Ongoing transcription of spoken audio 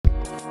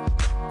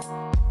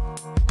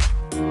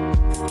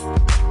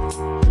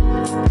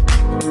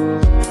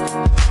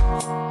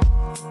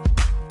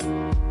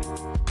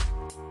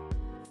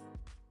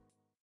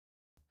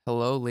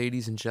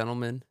ladies and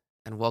gentlemen,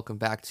 and welcome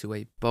back to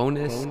a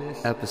bonus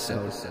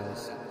episode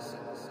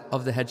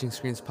of the Hedging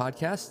Screens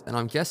podcast. And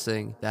I'm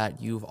guessing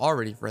that you've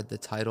already read the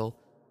title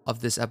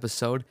of this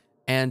episode.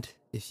 And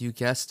if you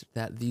guessed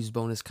that these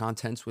bonus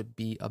contents would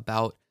be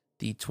about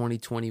the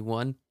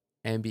 2021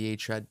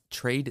 NBA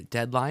trade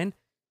deadline,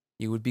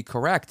 you would be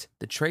correct.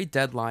 The trade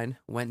deadline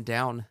went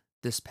down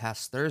this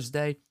past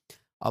Thursday.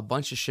 A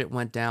bunch of shit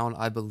went down.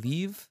 I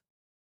believe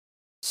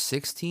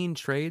 16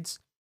 trades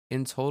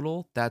in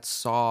total that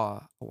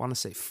saw, I want to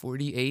say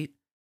 48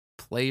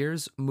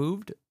 players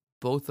moved,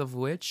 both of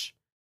which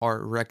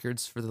are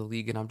records for the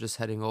league. And I'm just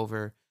heading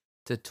over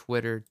to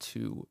Twitter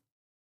to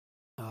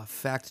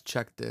fact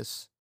check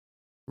this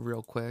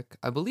real quick.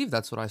 I believe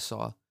that's what I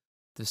saw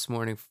this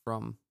morning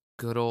from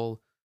good old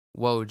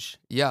Woj.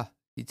 Yeah,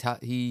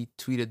 he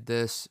tweeted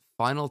this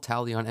final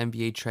tally on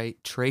NBA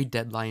trade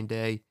deadline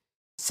day: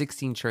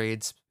 16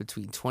 trades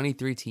between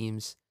 23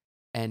 teams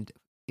and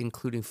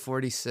including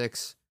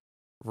 46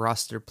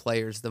 roster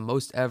players, the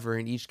most ever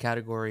in each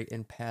category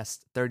in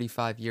past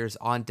 35 years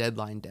on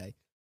deadline day.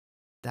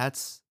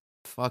 That's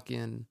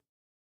fucking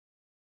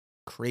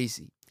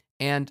crazy.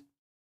 And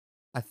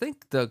I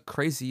think the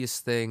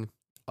craziest thing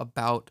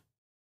about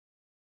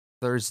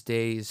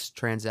Thursday's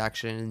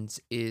transactions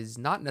is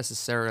not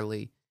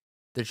necessarily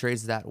the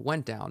trades that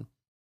went down,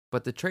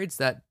 but the trades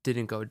that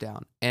didn't go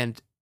down.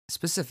 And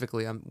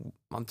specifically, I'm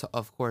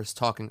of course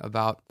talking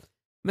about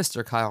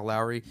Mr. Kyle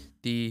Lowry,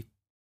 the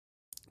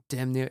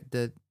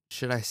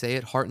should I say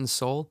it, heart and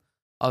soul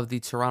of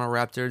the Toronto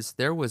Raptors.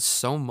 There was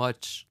so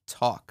much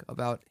talk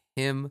about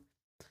him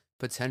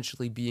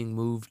potentially being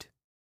moved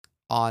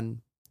on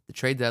the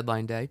trade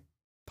deadline day,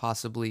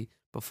 possibly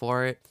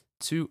before it,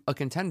 to a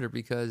contender,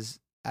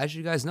 because as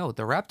you guys know,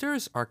 the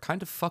Raptors are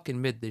kind of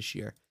fucking mid this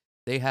year.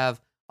 They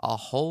have a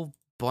whole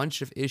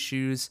bunch of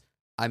issues.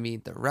 I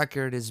mean, the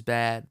record is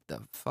bad.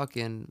 The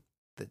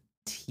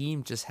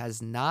team just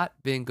has not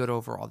been good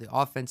overall. The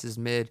offense is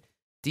mid,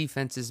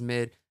 defense is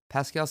mid.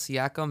 Pascal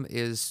Siakam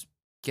is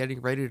getting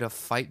ready to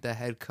fight the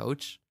head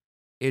coach,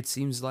 it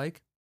seems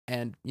like.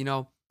 And,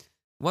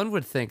 one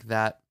would think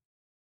that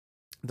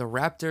the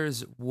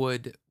Raptors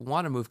would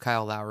want to move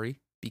Kyle Lowry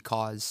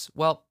because,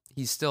 well,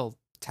 he's still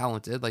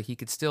talented. Like, he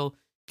could still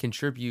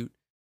contribute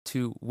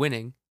to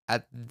winning.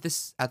 At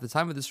the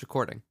time of this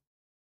recording,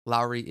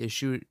 Lowry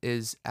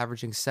is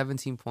averaging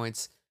 17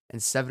 points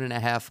and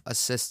 7.5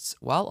 assists,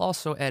 while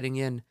also adding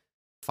in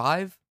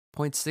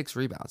 5.6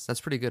 rebounds.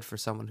 That's pretty good for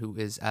someone who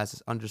is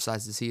as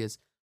undersized as he is.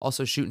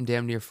 Also shooting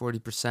damn near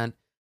 40%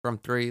 from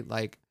three.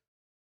 Like,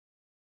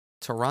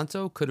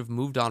 Toronto could have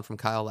moved on from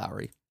Kyle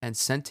Lowry and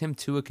sent him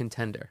to a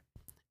contender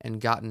and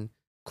gotten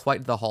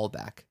quite the haul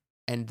back.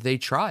 And they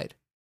tried.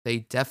 They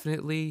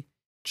definitely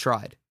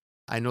tried.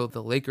 I know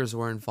the Lakers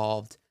were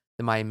involved,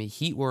 the Miami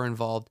Heat were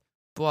involved,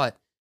 but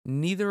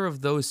neither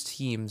of those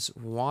teams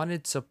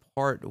wanted to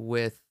part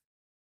with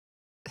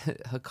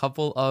a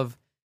couple of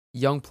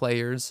young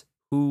players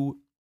who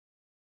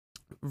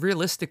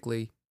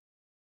realistically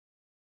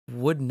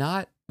would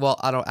not, well,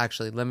 I don't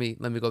actually, let me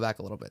go back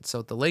a little bit.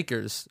 So the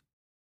Lakers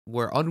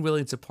were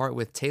unwilling to part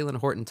with Talen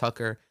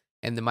Horton-Tucker,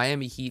 and the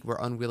Miami Heat were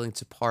unwilling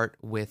to part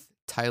with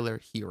Tyler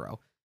Hero.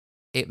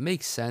 It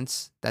makes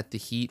sense that the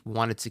Heat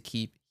wanted to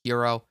keep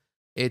Hero.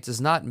 It does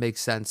not make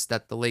sense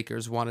that the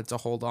Lakers wanted to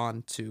hold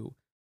on to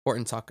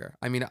Horton-Tucker.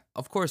 I mean,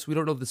 of course, we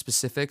don't know the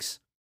specifics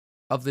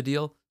of the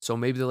deal, so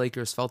maybe the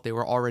Lakers felt they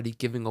were already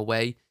giving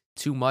away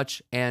too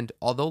much. And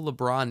although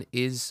LeBron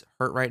is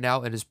hurt right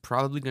now and is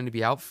probably going to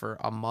be out for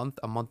a month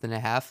and a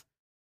half,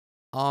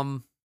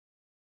 the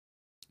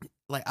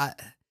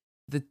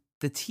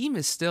team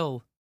is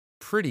still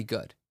pretty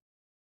good.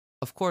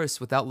 Of course,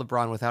 without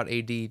LeBron, without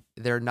AD,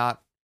 they're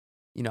not,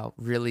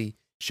 really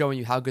showing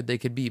you how good they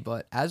could be.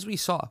 But as we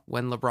saw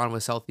when LeBron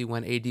was healthy,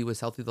 when AD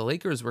was healthy, the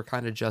Lakers were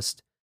kind of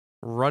just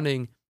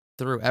running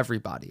through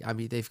everybody. I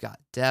mean, they've got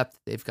depth,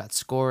 they've got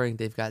scoring,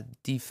 they've got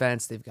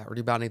defense, they've got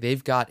rebounding,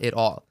 they've got it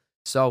all.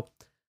 So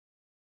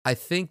I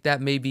think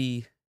that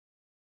maybe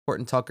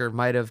Horton-Tucker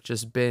might have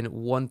just been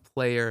one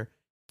player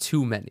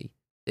too many.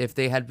 If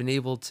they had been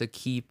able to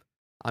keep,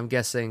 I'm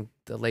guessing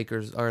the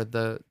Lakers or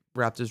the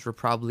Raptors were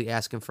probably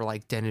asking for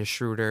like Dennis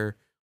Schroeder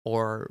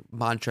or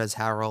Montrezl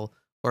Harrell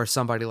or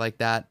somebody like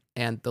that,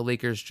 and the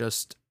Lakers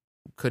just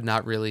could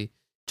not really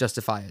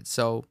justify it.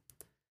 So,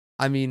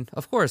 I mean,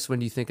 of course,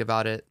 when you think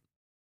about it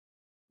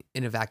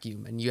in a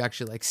vacuum and you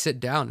actually like sit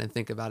down and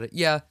think about it,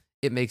 yeah,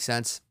 it makes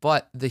sense.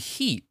 But the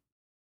Heat,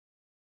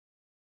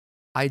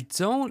 I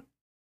don't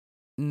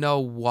know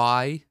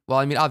why. Well,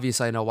 I mean,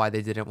 obviously I know why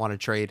they didn't want to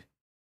trade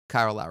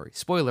Kyle Lowry.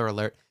 Spoiler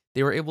alert,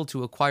 they were able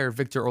to acquire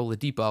Victor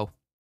Oladipo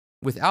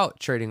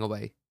without trading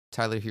away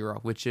Tyler Hero,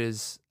 which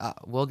is,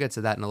 we'll get to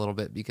that in a little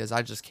bit because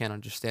I just can't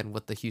understand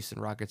what the Houston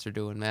Rockets are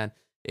doing, man.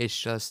 It's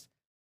just,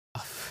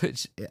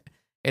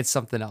 it's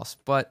something else.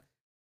 But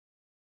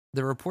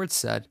the report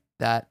said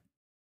that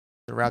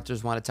the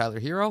Raptors wanted Tyler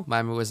Hero.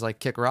 Miami was like,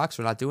 kick rocks,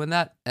 we're not doing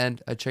that.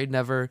 And a trade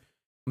never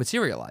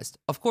materialized.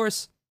 Of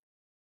course,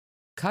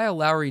 Kyle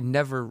Lowry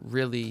never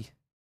really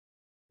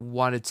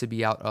wanted to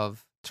be out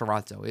of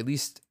Toronto, at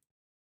least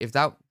If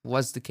that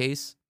was the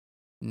case,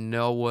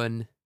 no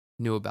one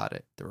knew about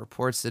it. The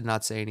reports did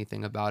not say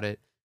anything about it.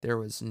 There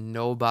was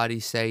nobody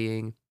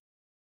saying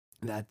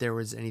that there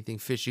was anything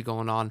fishy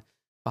going on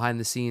behind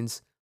the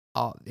scenes.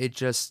 It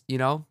just,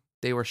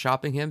 they were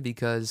shopping him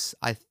because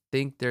I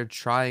think they're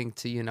trying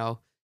to,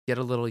 get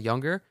a little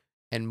younger,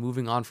 and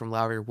moving on from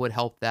Lowry would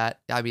help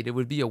that. I mean, it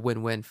would be a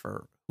win-win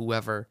for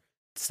whoever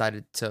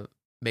decided to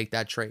make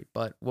that trade.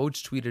 But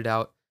Woj tweeted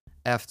out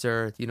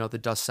after, the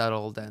dust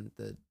settled and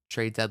the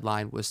trade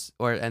deadline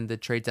the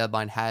trade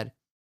deadline had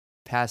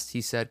passed.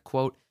 He said,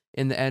 quote,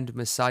 "In the end,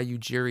 Masai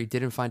Ujiri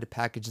didn't find a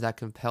package that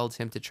compelled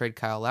him to trade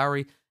Kyle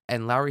Lowry,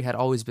 and Lowry had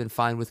always been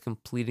fine with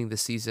completing the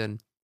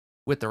season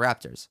with the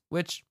Raptors,"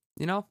 which,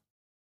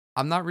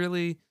 I'm not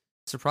really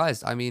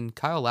surprised. I mean,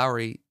 Kyle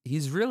Lowry,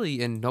 he's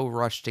really in no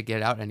rush to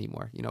get out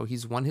anymore.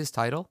 He's won his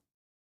title.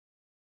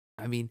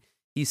 I mean,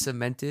 he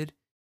cemented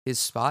his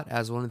spot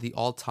as one of the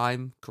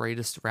all-time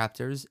greatest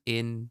Raptors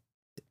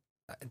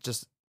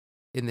just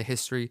in the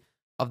history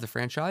of the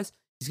franchise.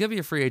 He's going to be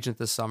a free agent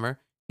this summer.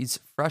 He's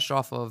fresh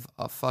off of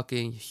a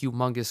fucking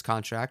humongous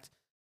contract.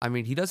 I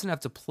mean, he doesn't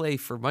have to play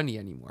for money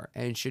anymore.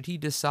 And should he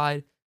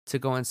decide to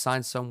go and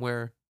sign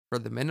somewhere for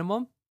the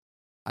minimum,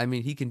 I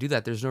mean, he can do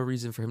that. There's no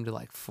reason for him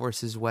to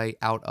force his way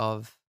out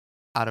of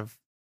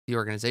the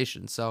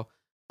organization. So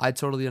I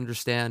totally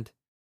understand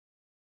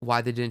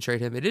why they didn't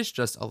trade him. It is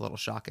just a little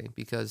shocking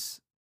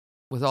because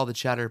with all the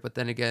chatter, but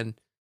then again,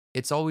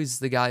 it's always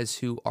the guys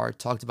who are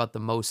talked about the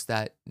most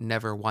that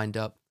never wind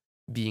up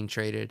being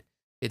traded,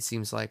 it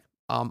seems like.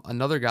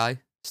 Another guy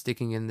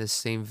sticking in this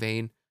same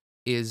vein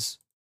is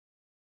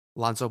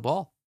Lonzo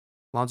Ball.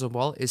 Lonzo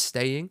Ball is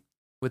staying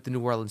with the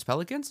New Orleans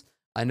Pelicans.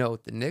 I know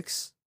the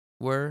Knicks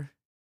were,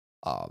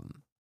 I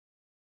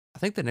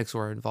think the Knicks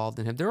were involved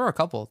in him. There were a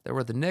couple. There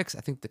were the Knicks,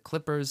 I think the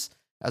Clippers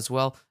as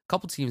well. A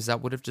couple teams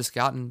that would have just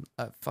gotten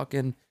a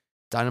fucking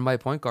dynamite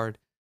point guard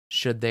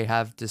should they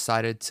have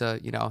decided to,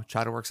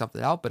 try to work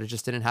something out, but it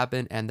just didn't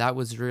happen. And that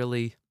was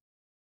really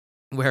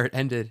where it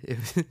ended.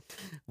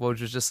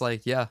 Woj was just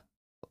like, yeah,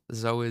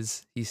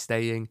 he's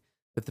staying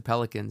with the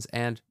Pelicans.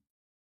 And,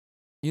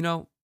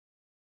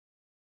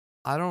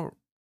 I don't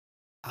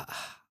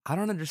I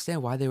don't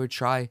understand why they would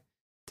try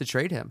to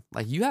trade him.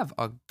 Like, you have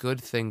a good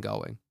thing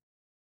going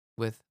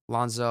with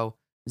Lonzo,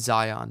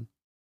 Zion,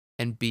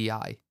 and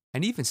BI,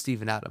 and even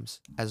Steven Adams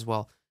as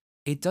well.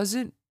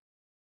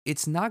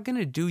 It's not going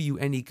to do you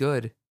any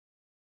good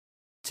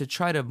to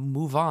try to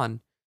move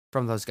on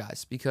from those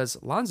guys because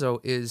Lonzo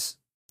is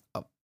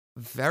a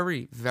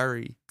very,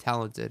 very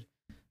talented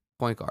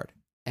point guard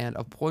and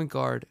a point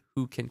guard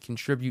who can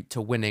contribute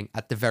to winning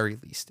at the very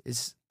least.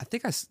 I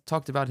think I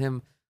talked about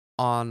him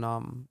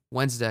on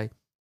Wednesday.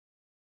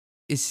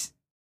 Is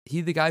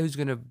he the guy who's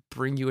going to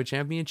bring you a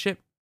championship?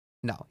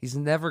 No, he's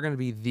never going to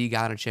be the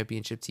guy on a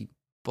championship team,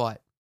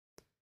 but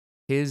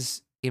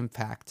his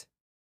impact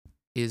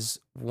is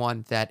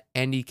one that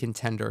any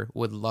contender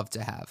would love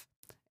to have.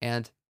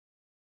 And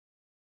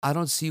I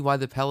don't see why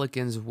the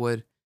Pelicans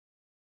would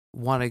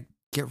want to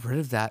get rid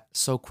of that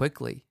so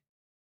quickly.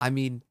 I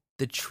mean,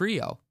 the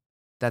trio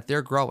that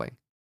they're growing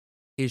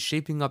is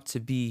shaping up to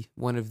be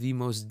one of the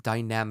most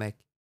dynamic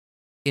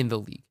in the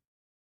league.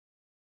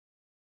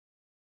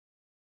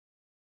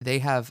 They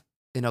have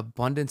an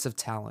abundance of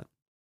talent.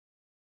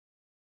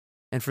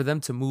 And for them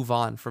to move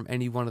on from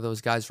any one of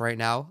those guys right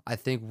now, I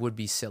think would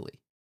be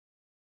silly.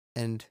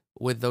 And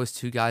with those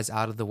two guys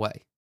out of the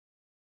way.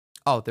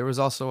 Oh, there was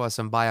also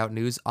some buyout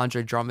news.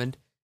 Andre Drummond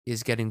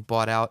is getting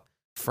bought out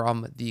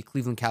from the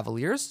Cleveland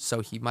Cavaliers,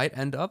 so he might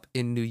end up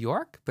in New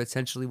York,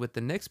 potentially with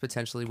the Knicks,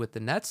 potentially with the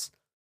Nets.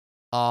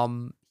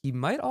 He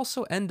might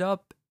also end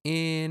up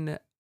in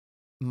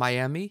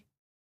Miami,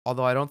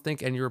 although I don't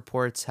think any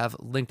reports have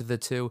linked the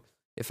two.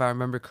 If I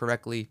remember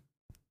correctly,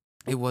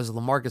 it was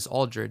LaMarcus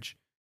Aldridge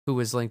who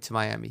was linked to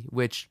Miami,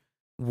 which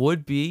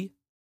would be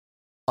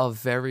a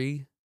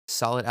very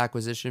solid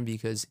acquisition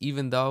because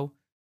even though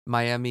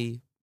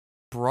Miami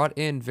brought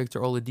in Victor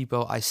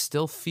Oladipo, I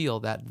still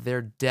feel that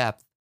their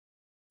depth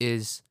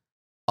is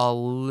a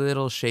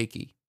little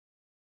shaky.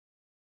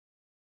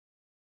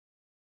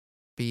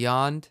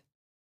 Beyond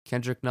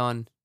Kendrick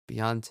Nunn,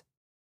 beyond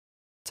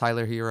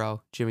Tyler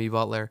Hero, Jimmy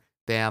Butler,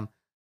 Bam,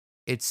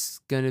 it's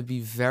going to be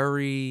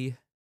very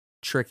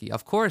tricky.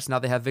 Of course, now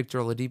they have Victor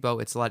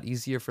Oladipo, it's a lot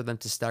easier for them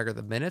to stagger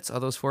the minutes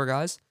of those four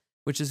guys,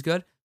 which is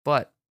good.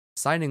 But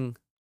signing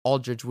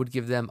Aldridge would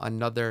give them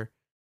another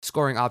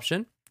scoring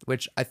option,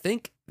 which I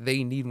think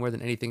they need more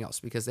than anything else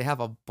because they have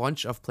a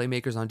bunch of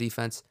playmakers on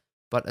defense,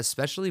 but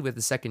especially with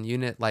the second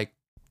unit,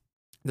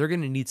 they're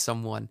going to need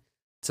someone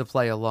to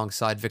play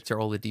alongside Victor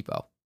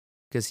Oladipo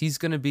because he's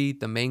going to be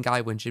the main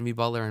guy when Jimmy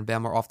Butler and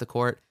Bam are off the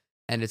court,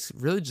 and it's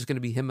really just going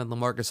to be him and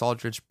LaMarcus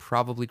Aldridge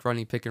probably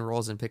running pick and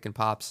rolls and pick and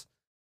pops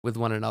with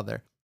one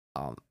another.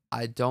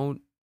 I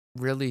don't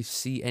really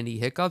see any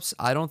hiccups.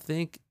 I don't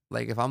think,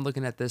 if I'm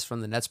looking at this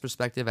from the Nets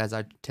perspective, as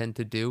I tend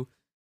to do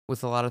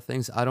with a lot of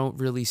things, I don't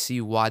really see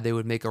why they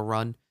would make a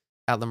run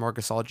at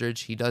LaMarcus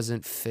Aldridge. He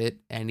doesn't fit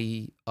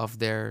any of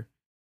their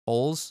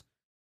holes.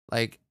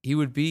 He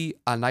would be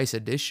a nice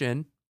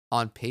addition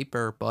on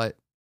paper, but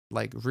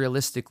like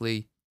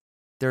realistically,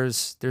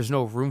 there's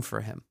no room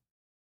for him.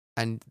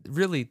 And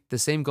really, the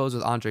same goes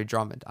with Andre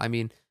Drummond. I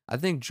mean, I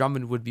think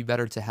Drummond would be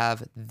better to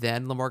have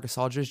than LaMarcus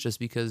Aldridge just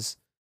because,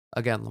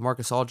 again,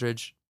 LaMarcus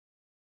Aldridge,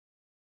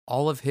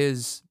 all of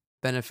his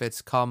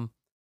benefits come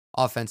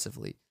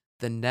offensively.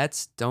 The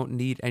Nets don't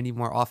need any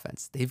more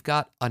offense. They've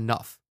got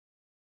enough.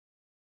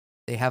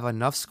 They have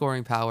enough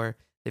scoring power.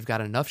 They've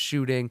got enough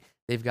shooting.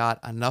 They've got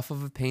enough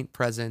of a paint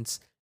presence.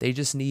 They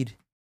just need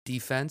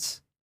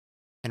defense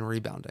and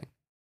rebounding.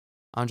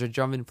 Andre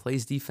Drummond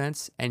plays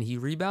defense and he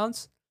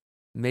rebounds.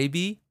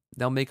 Maybe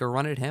they'll make a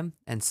run at him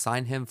and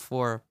sign him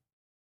for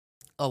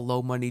a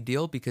low money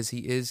deal because he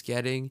is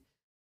getting,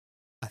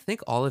 I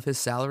think, all of his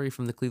salary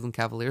from the Cleveland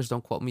Cavaliers.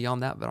 Don't quote me on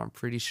that, but I'm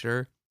pretty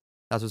sure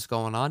that's what's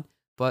going on.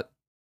 But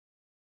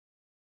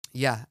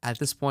yeah, at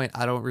this point,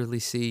 I don't really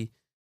see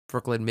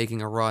Brooklyn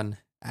making a run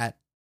at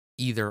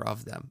either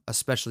of them,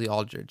 especially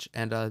Aldridge.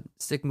 And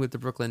sticking with the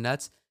Brooklyn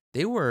Nets,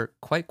 they were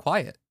quite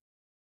quiet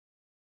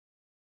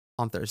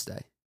on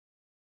Thursday.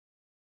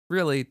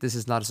 Really, this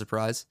is not a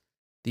surprise.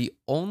 The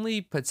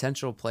only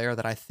potential player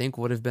that I think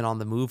would have been on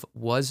the move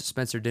was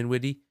Spencer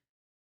Dinwiddie.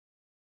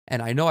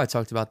 And I know I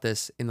talked about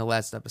this in the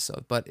last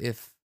episode, but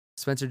if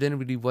Spencer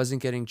Dinwiddie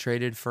wasn't getting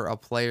traded for a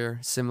player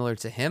similar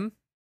to him,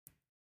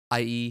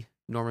 i.e.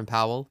 Norman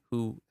Powell,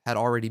 who had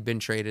already been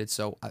traded.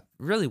 So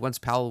really, once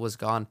Powell was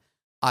gone,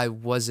 I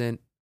wasn't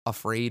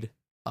afraid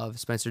of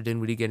Spencer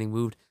Dinwiddie getting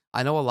moved.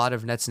 I know a lot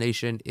of Nets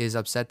Nation is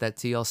upset that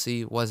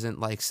TLC wasn't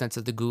like sent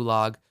to the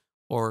gulag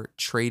or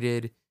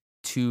traded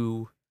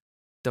to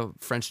the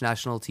French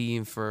national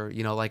team for,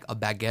 you know, like a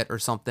baguette or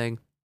something.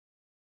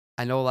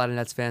 I know a lot of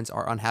Nets fans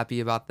are unhappy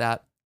about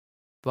that,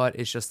 but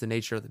it's just the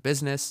nature of the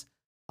business.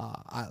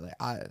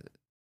 I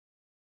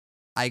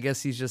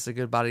guess he's just a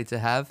good body to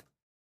have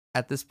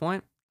at this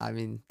point. I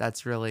mean,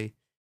 that's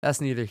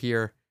neither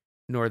here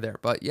nor there.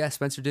 But yeah,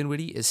 Spencer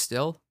Dinwiddie is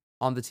still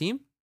on the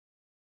team,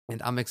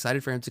 and I'm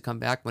excited for him to come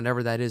back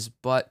whenever that is.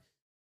 But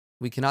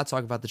we cannot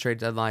talk about the trade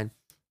deadline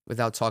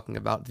without talking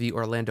about the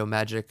Orlando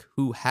Magic,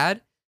 who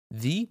had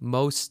the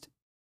most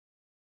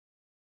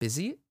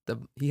busy,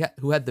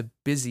 who had the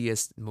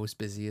busiest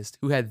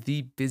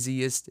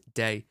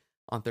day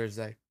on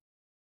Thursday.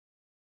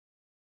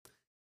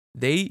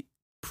 They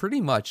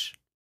pretty much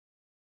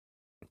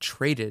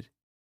traded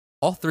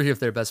all three of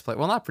their best players.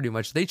 Well, not pretty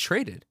much. They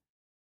traded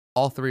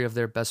all three of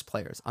their best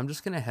players. I'm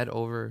just going to head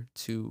over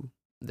to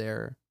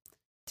their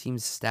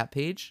team's stat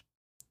page.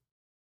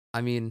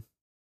 I mean,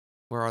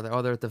 where are they?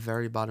 Oh, they're at the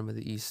very bottom of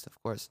the East,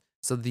 of course.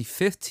 So the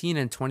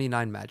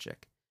 15-29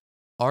 Magic,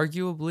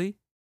 arguably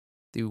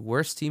the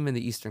worst team in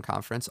the Eastern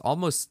Conference,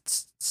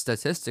 almost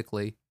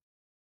statistically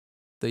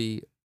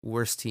the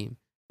worst team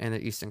in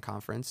the Eastern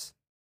Conference,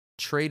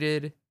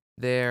 traded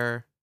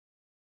their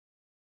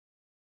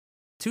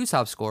two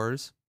top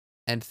scorers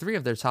and three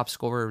of their top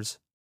scorers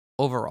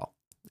overall.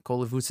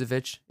 Nikola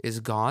Vucevic is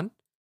gone,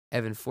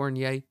 Evan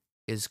Fournier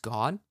is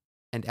gone,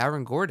 and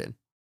Aaron Gordon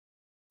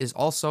is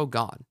also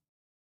gone.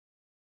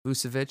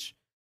 Vucevic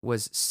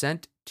was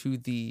sent to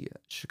the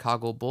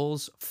Chicago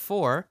Bulls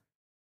for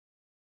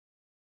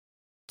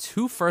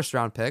 2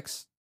 first-round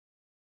picks,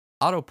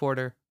 Otto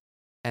Porter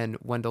and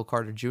Wendell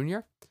Carter Jr.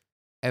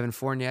 Evan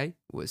Fournier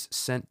was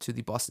sent to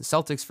the Boston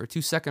Celtics for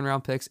 2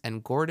 second-round picks,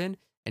 and Gordon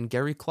and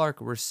Gary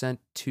Clark were sent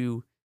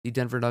to the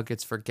Denver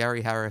Nuggets for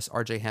Gary Harris,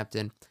 RJ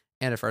Hampton,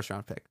 and a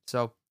first-round pick.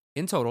 So,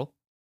 in total,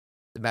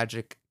 the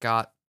Magic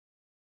got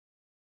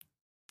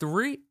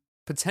 3,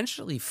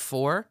 potentially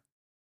 4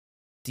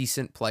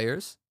 decent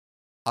players.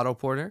 Otto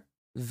Porter,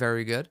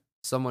 very good.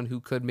 Someone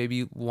who could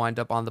maybe wind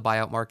up on the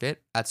buyout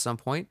market at some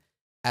point,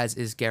 as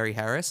is Gary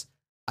Harris.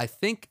 I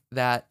think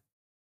that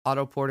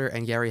Otto Porter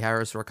and Gary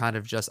Harris were kind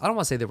of just, I don't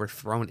want to say they were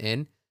thrown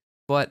in,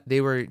 but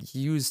they were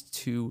used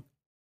to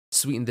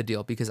sweeten the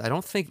deal because I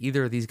don't think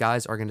either of these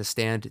guys are going to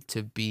stand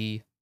to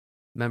be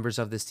members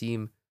of this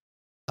team,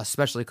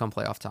 especially come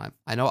playoff time.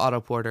 I know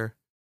Otto Porter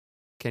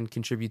can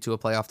contribute to a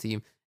playoff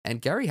team,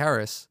 and Gary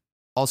Harris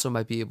also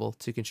might be able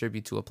to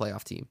contribute to a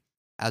playoff team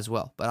as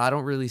well. But I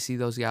don't really see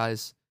those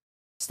guys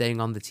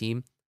staying on the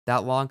team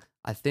that long.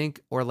 I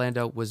think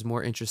Orlando was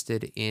more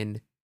interested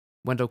in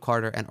Wendell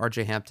Carter and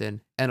RJ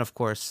Hampton, and of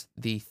course,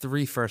 the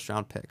 3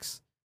 first-round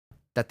picks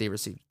that they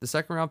received. The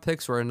second-round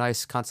picks were a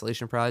nice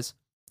consolation prize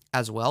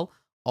as well,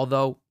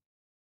 although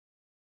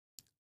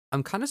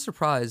I'm kind of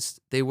surprised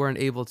they weren't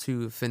able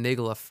to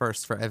finagle a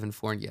first for Evan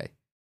Fournier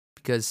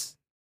because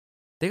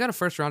they got a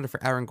first-rounder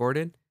for Aaron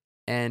Gordon,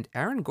 and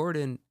Aaron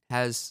Gordon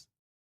has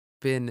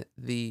been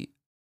the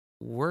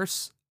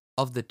worst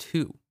of the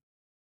two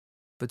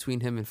between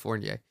him and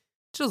Fournier.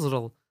 Just a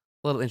little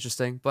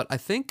interesting, but I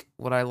think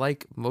what I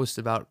like most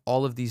about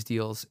all of these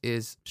deals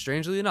is,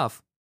 strangely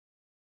enough,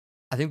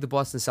 I think the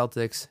Boston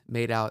Celtics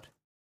made out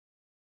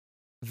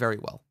very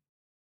well.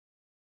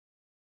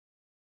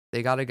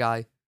 They got a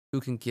guy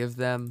who can give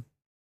them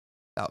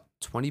about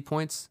 20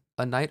 points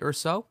a night or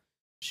so,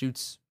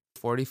 shoots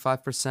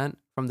 45%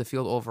 from the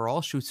field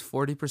overall, shoots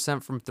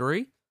 40% from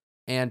 3,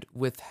 and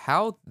with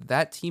how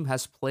that team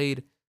has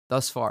played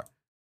thus far,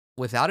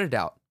 without a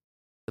doubt,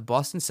 the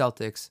Boston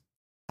Celtics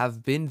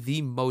have been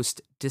the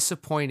most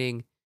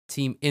disappointing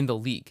team in the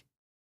league.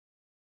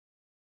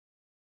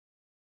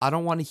 I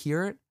don't want to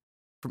hear it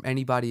from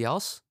anybody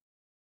else.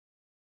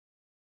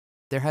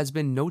 There has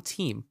been no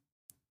team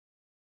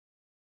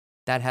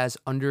that has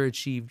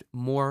underachieved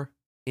more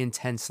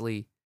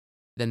intensely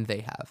than they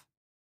have.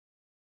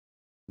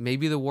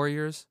 Maybe the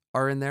Warriors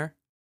are in there.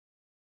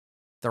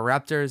 The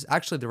Raptors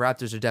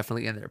are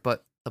definitely in there.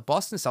 But the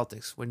Boston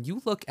Celtics, when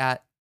you look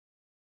at,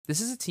 this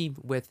is a team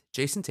with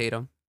Jason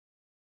Tatum,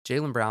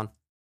 Jaylen Brown,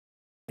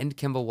 and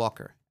Kemba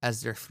Walker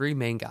as their three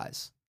main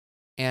guys.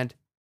 And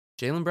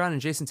Jaylen Brown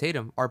and Jason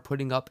Tatum are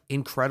putting up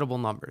incredible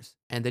numbers.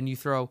 And then you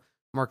throw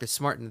Marcus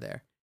Smart in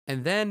there.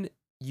 And then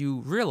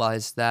you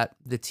realize that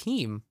the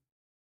team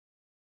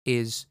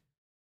is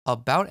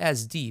about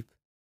as deep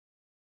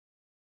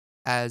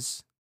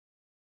as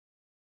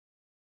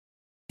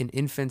an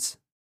infant's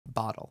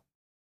bottle.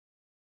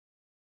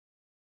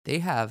 They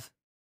have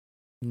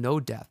no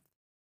depth,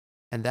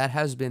 and that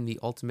has been the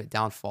ultimate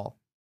downfall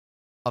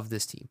of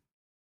this team.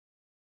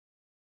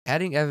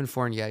 Adding Evan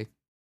Fournier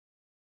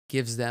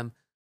gives them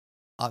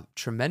a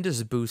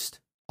tremendous boost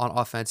on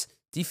offense.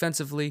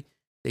 Defensively,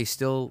 they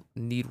still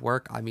need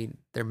work. I mean,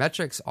 their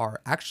metrics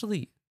are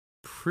actually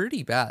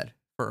pretty bad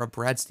for a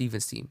Brad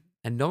Stevens team.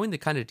 And knowing the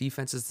kind of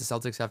defenses the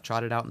Celtics have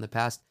trotted out in the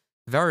past,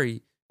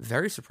 very,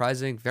 very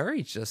surprising,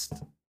 very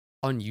just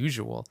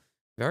unusual,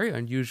 very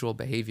unusual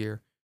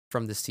behavior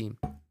from this team.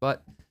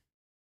 But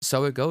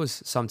so it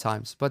goes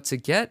sometimes. But to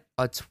get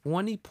a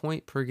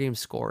 20-point per game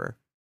scorer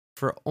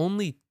for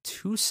only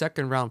 2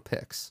 second-round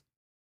picks,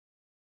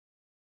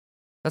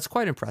 that's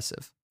quite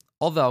impressive.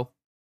 Although,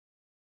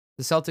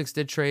 the Celtics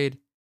did trade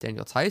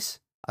Daniel Tice.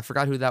 I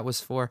forgot who that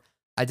was for.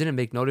 I didn't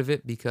make note of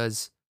it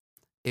because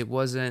it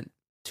wasn't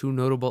too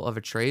notable of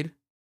a trade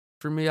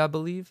for me, I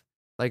believe.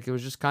 Like, it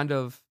was just kind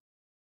of,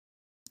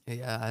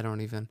 yeah,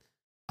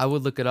 I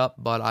would look it up,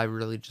 but I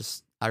really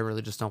just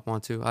don't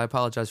want to. I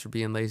apologize for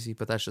being lazy,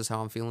 but that's just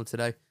how I'm feeling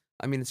today.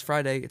 I mean, it's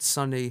Friday, it's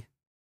Sunday,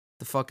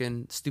 the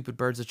fucking stupid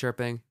birds are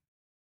chirping,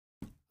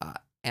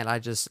 and I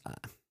just,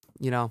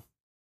 can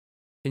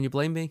you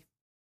blame me?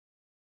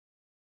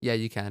 Yeah,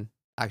 you can,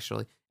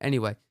 actually.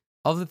 Anyway,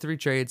 of the 3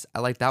 trades, I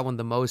like that one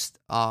the most.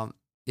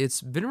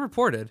 It's been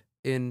reported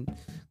in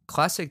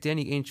classic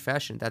Danny Ainge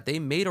fashion that they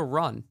made a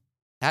run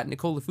at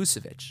Nikola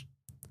Vucevic,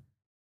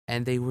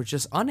 and they were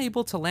just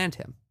unable to land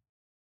him.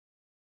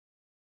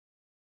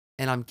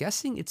 And I'm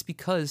guessing it's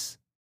because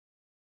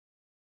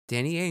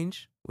Danny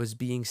Ainge was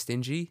being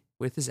stingy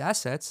with his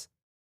assets,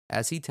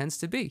 as he tends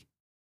to be.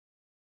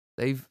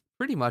 They've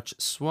pretty much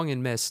swung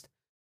and missed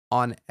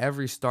on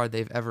every star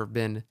they've ever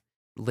been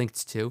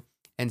linked to.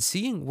 And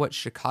seeing what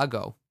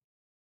Chicago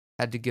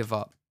had to give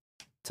up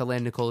to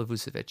land Nikola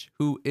Vucevic,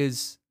 who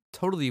is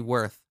totally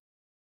worth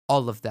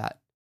all of that,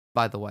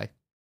 by the way,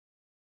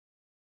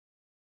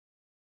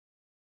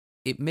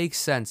 it makes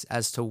sense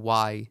as to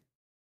why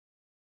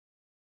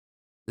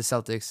the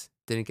Celtics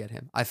didn't get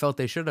him. I felt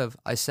they should have.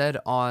 I said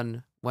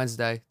on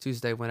Wednesday,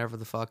 Tuesday, whenever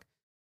the fuck,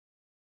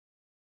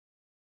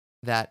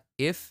 that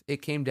if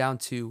it came down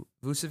to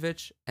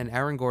Vucevic and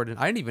Aaron Gordon,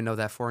 I didn't even know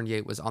that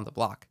Fournier was on the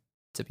block,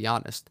 to be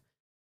honest.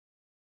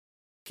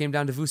 Came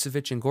down to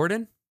Vucevic and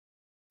Gordon,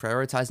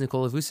 prioritize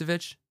Nikola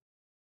Vucevic,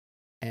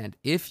 and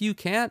if you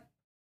can't,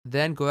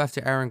 then go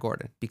after Aaron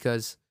Gordon,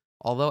 because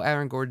although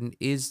Aaron Gordon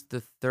is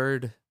the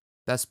third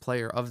best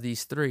player of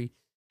these 3,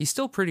 he's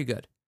still pretty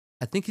good.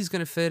 I think he's going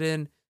to fit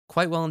in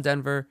quite well in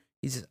Denver.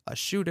 He's a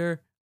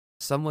shooter,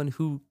 someone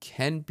who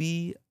can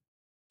be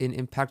an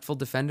impactful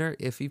defender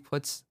if he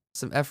puts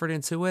some effort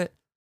into it.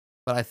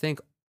 But I think,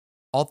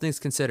 all things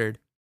considered,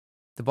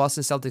 the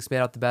Boston Celtics made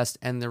out the best.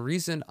 And the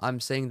reason I'm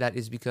saying that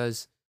is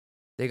because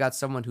they got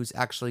someone who's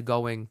actually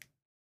going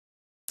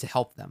to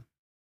help them.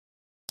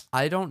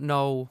 I don't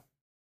know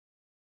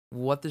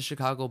what the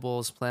Chicago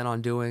Bulls plan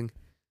on doing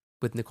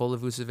with Nikola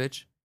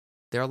Vucevic.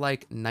 They're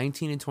like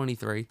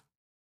 19-23,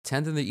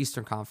 10th in the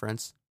Eastern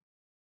Conference.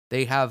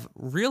 They have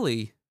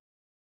really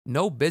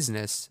no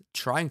business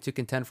trying to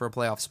contend for a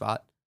playoff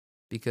spot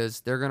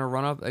because they're going to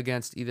run up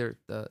against either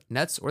the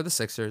Nets or the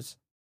Sixers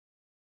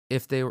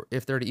if they're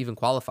to even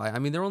qualify. I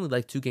mean, they're only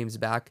like 2 games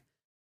back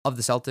of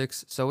the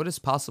Celtics, so it is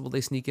possible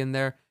they sneak in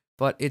there,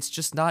 but it's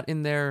just not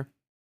in their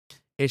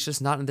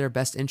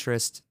best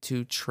interest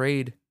to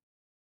trade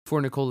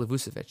for Nikola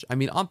Vucevic. I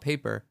mean, on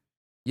paper,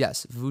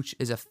 yes, Vuce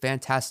is a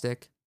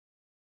fantastic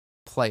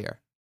player,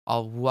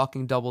 a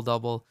walking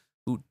double-double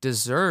who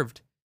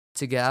deserved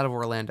to get out of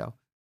Orlando.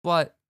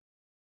 But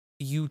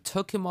you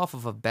took him off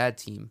of a bad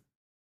team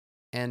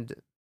and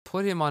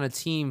put him on a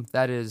team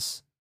that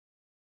is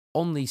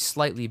only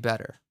slightly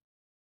better,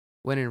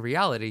 when in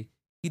reality,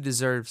 he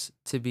deserves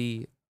to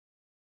be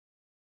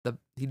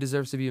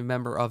a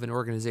member of an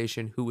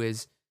organization who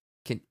is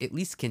at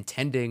least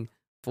contending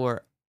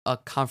for a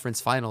conference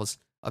finals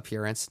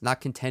appearance,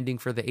 not contending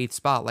for the 8th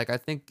spot. Like, I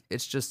think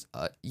it's just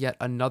yet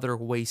another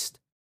waste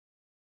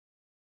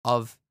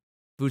of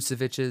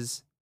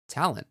Vucevic's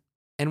talent.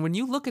 And when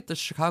you look at the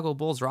Chicago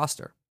Bulls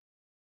roster,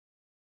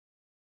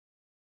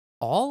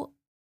 all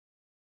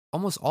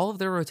almost all of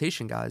their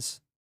rotation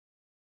guys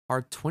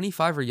are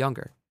 25 or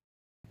younger.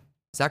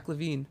 Zach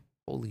LaVine,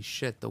 holy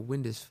shit, the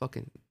wind is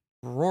fucking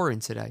roaring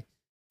today.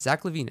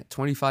 Zach LaVine at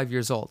 25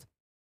 years old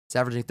is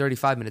averaging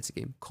 35 minutes a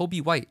game.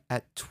 Kobe White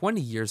at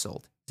 20 years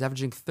old is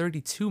averaging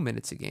 32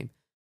 minutes a game.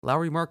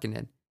 Lauri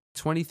Markkanen,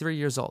 23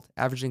 years old,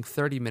 averaging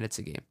 30 minutes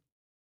a game.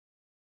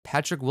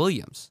 Patrick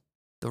Williams,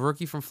 the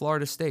rookie from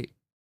Florida State,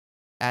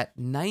 at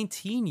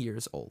 19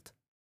 years old,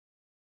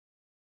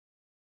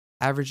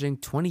 averaging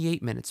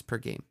 28 minutes per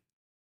game.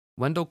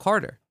 Wendell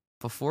Carter,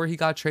 before he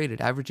got traded,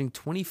 averaging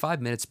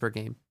 25 minutes per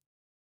game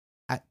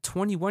at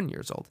 21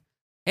 years old.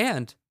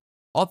 And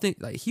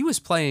he was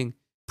playing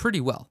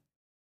pretty well.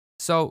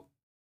 So,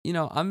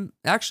 I'm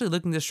actually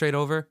looking this trade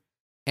over,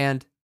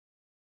 and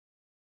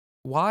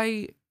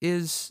why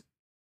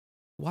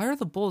are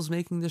the Bulls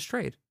making this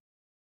trade?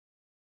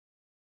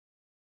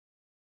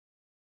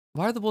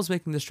 Why are the Bulls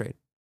making this trade?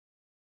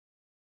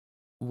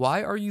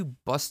 Why are you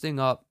busting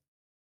up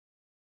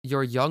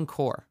your young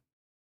core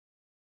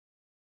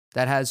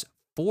that has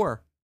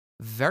 4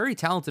 very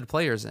talented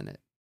players in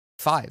it?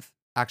 5,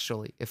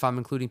 actually, if I'm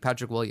including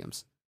Patrick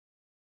Williams,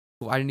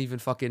 who I didn't even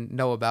fucking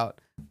know about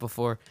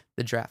before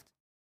the draft.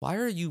 Why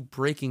are you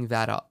breaking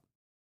that up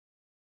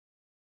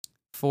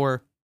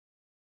for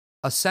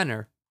a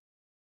center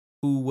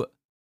who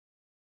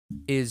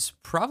is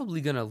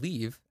probably going to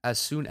leave as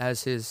soon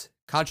as his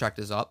contract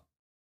is up?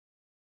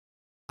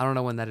 I don't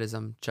know when that is.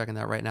 I'm checking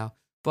that right now.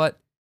 But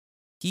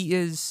he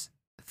is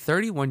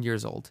 30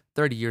 years old,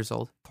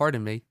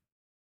 pardon me.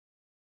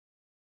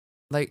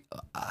 Like,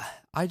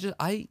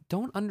 I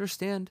don't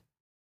understand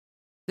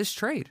this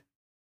trade.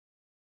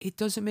 It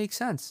doesn't make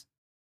sense.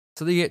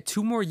 So they get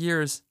 2 more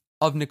years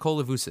of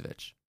Nikola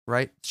Vucevic,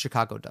 right?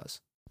 Chicago does.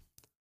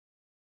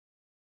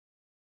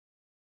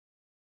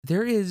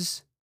 There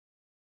is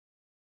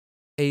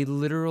a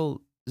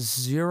literal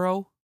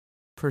 0%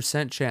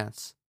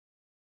 chance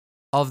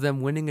of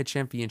them winning a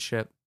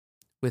championship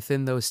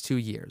within those 2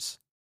 years.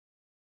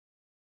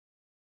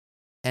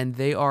 And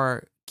they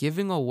are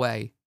giving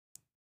away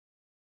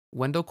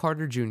Wendell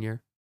Carter Jr.,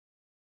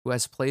 who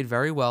has played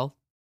very well,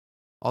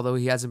 although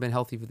he hasn't been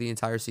healthy for the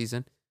entire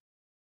season,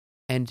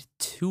 and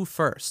 2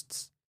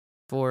 firsts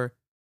for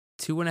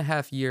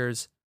 2.5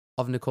 years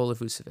of Nikola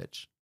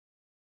Vucevic.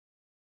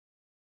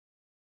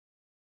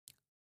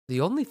 The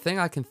only thing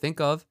I can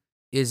think of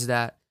is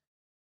that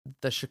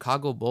the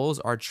Chicago Bulls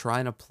are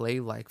trying to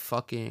play like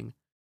fucking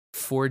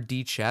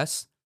 4D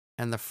chess,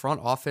 and the front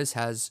office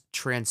has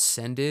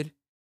transcended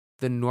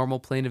the normal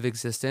plane of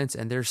existence,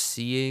 and they're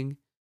seeing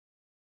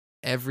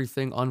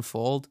everything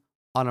unfold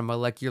on a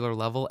molecular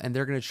level, and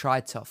they're going to try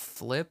to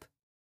flip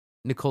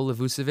Nikola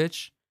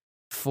Vucevic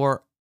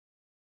for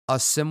a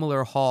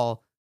similar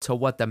haul to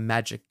what the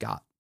Magic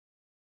got.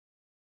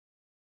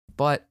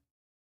 But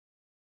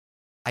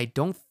I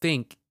don't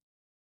think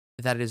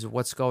that is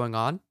what's going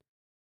on.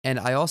 And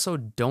I also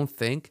don't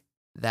think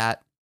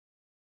that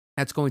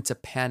that's going to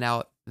pan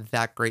out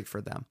that great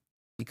for them.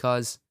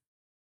 Because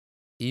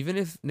even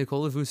if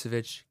Nikola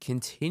Vucevic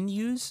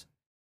continues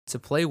to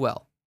play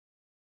well,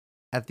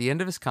 at the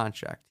end of his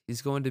contract,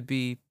 he's going to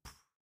be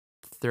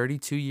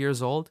 32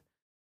 years old,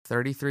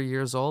 33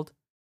 years old.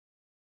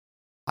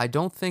 I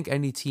don't think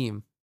any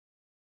team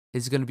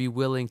is going to be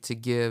willing to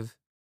give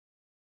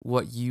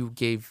what you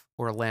gave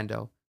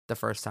Orlando the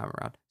first time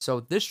around. So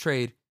this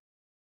trade,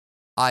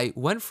 I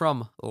went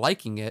from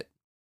liking it.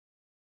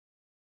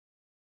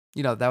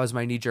 That was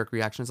my knee-jerk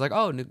reaction. It's like,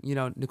 oh,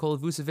 Nikola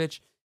Vucevic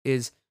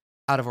is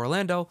out of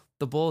Orlando.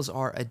 The Bulls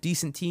are a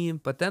decent team.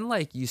 But then,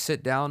 you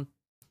sit down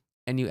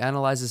and you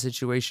analyze the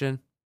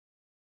situation,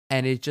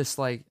 and it just,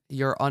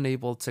 you're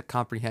unable to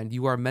comprehend.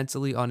 You are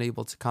mentally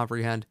unable to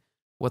comprehend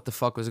what the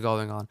fuck was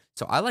going on.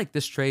 So I like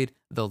this trade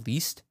the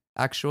least,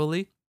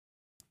 actually.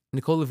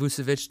 Nikola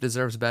Vucevic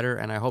deserves better,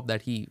 and I hope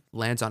that he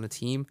lands on a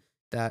team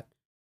that,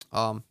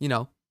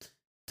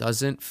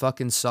 doesn't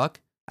fucking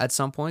suck at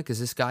some point, because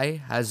this guy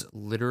has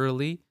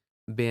literally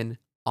been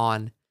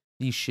on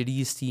the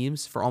shittiest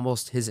teams for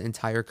almost his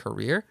entire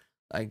career.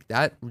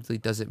 That really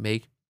doesn't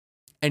make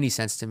any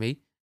sense to me.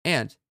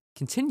 And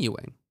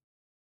continuing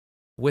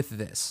with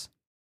this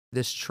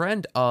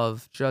trend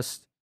of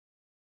just,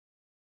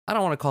 I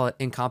don't want to call it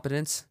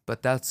incompetence,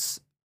 but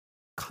that's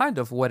kind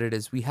of what it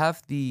is. We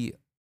have the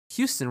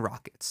Houston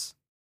Rockets.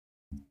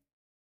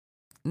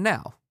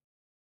 Now,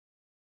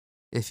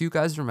 if you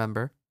guys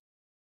remember,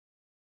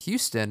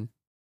 Houston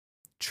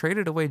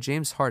traded away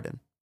James Harden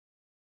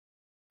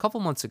a couple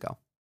months ago.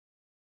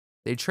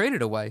 They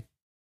traded away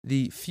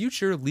the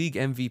future league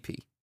MVP.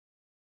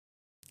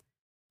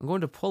 I'm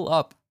going to pull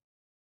up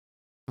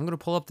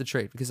the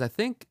trade because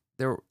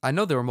I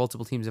know there were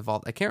multiple teams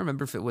involved. I can't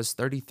remember if it was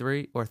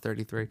 33 or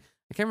 33.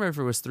 I can't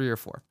remember if it was 3 or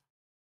 4.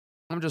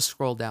 I'm going to just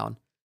scroll down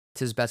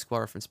to his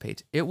basketball reference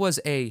page. It was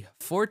a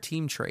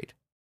 4-team trade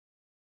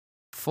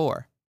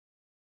for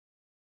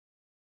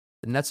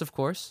the Nets, of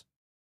course,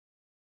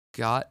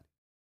 got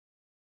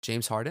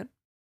James Harden.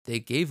 They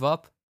gave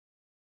up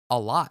a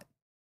lot.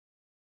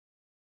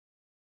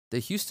 The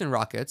Houston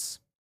Rockets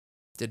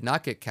did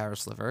not get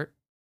Karis LeVert,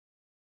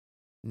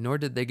 nor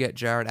did they get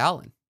Jared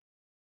Allen,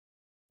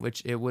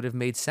 which it would have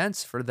made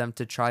sense for them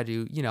to try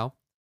to,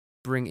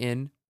 bring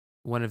in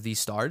one of these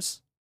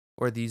stars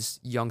or these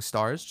young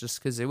stars just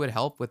because it would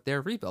help with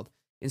their rebuild.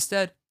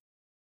 Instead,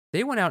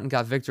 they went out and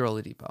got Victor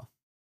Oladipo.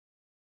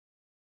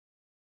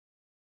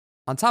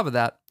 On top of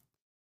that,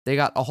 they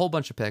got a whole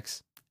bunch of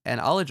picks,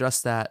 and I'll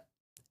address that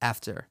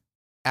after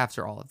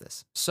all of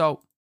this.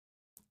 So,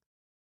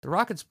 the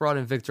Rockets brought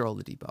in Victor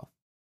Oladipo.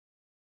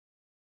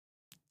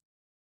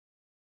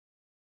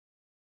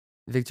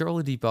 Victor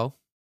Oladipo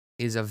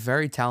is a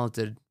very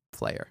talented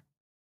player.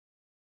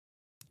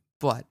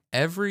 But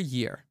every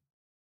year,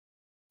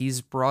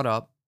 he's brought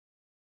up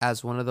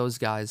as one of those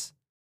guys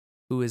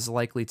who is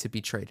likely to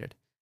be traded.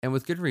 And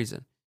with good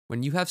reason.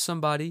 When you have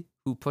somebody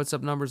who puts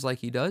up numbers like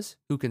he does,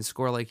 who can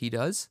score like he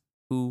does,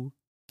 who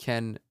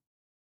can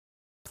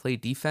play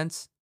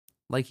defense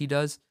like he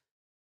does,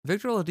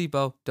 Victor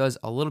Oladipo does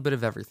a little bit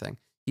of everything.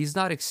 He's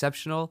not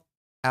exceptional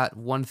at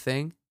one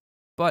thing,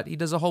 but he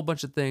does a whole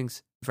bunch of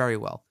things very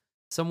well.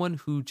 Someone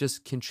who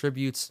just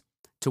contributes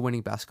to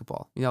winning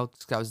basketball.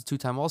 This guy was a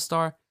 2-time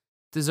All-Star,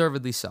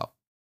 deservedly so.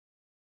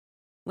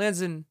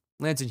 Lands in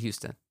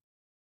Houston.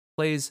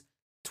 Plays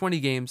 20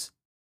 games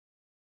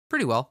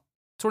pretty well.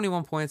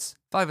 21 points,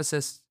 5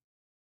 assists,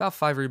 about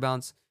 5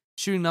 rebounds.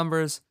 Shooting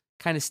numbers,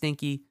 kind of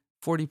stinky.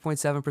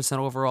 40.7%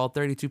 overall,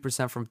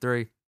 32% from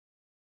 3.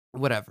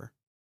 Whatever.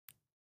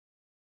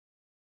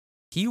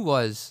 He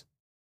was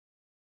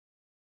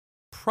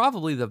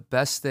probably the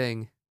best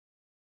thing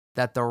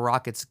that the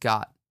Rockets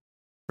got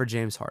for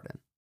James Harden.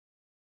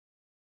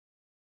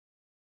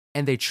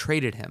 And they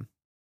traded him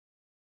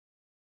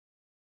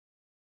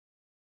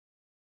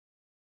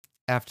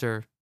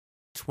after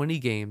 20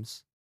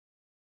 games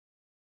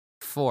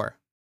for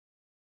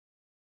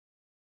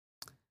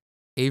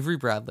Avery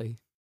Bradley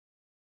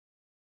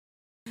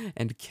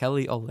and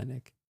Kelly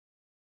Olynyk.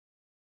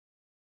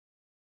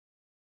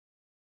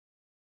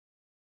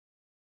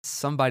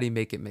 Somebody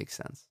make it make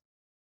sense.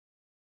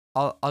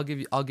 I'll give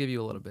you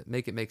a little bit.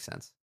 Make it make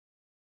sense.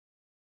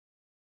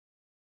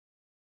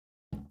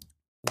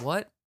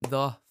 What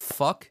the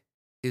fuck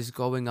is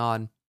going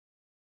on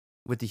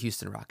with the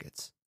Houston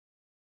Rockets?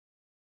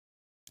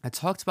 I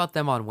talked about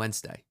them on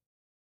Wednesday.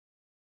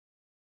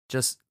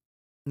 Just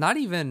not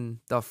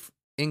even the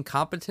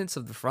incompetence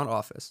of the front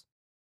office,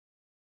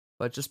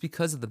 but just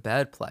because of the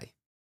bad play,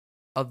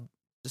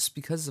 just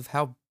because of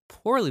how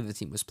poorly the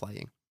team was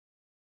playing.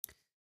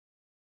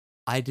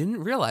 I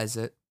didn't realize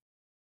it,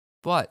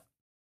 but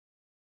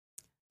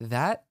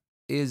that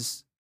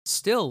is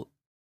still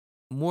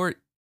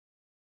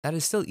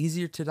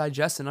easier to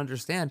digest and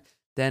understand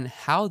than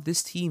how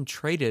this team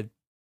traded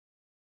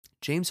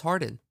James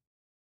Harden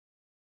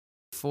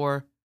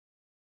for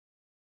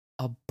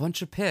a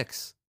bunch of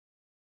picks.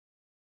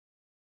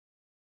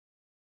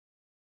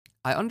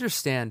 I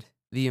understand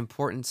the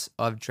importance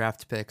of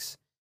draft picks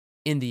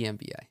in the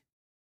NBA,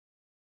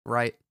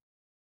 right?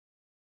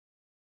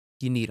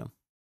 You need them.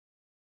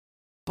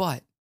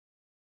 But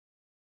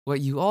what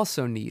you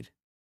also need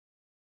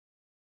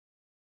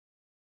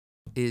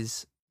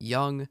is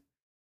young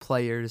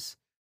players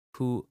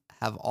who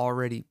have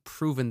already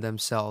proven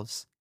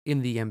themselves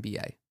in the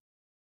NBA.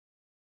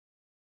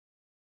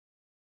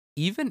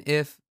 Even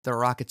if the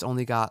Rockets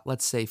only got,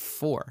 let's say,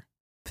 4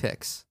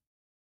 picks,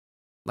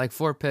 like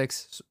 4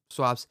 picks,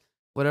 swaps,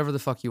 whatever the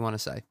fuck you want to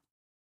say.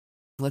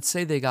 Let's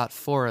say they got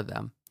 4 of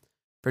them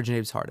for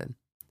James Harden,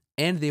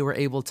 and they were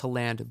able to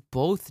land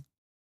both.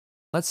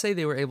 Let's say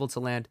they were able to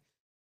land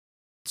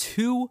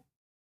 2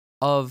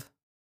 of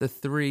the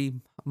 3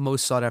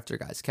 most sought after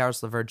guys,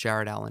 Karis LeVert,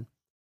 Jared Allen,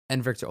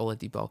 and Victor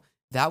Oladipo.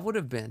 That would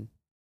have been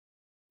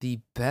the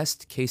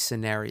best case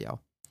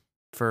scenario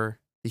for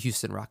the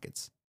Houston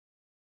Rockets.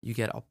 You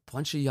get a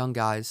bunch of young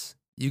guys.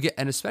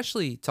 And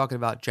especially talking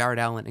about Jared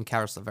Allen and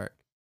Karis LeVert.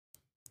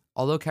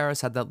 Although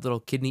Karis had that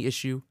little kidney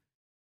issue,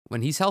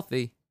 when he's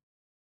healthy,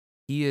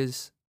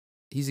 he's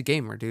a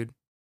gamer, dude.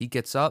 He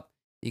gets up,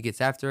 he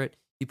gets after it,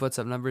 he puts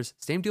up numbers.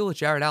 Same deal with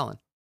Jared Allen.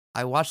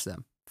 I watched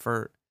them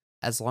for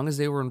as long as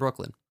they were in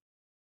Brooklyn.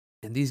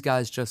 And these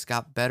guys just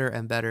got better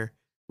and better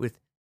with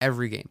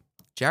every game.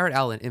 Jared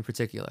Allen in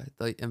particular,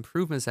 the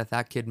improvements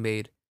that kid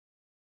made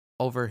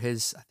over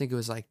his, I think it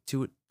was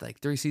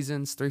 3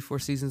 seasons, 4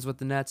 seasons with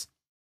the Nets.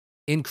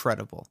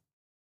 Incredible.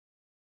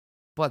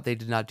 But they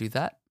did not do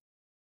that.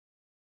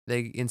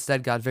 They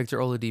instead got Victor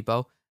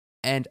Oladipo.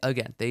 And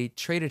again, they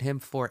traded him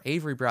for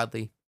Avery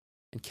Bradley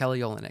and Kelly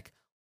Olynyk.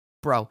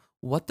 Bro,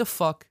 what the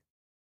fuck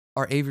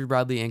are Avery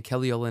Bradley and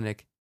Kelly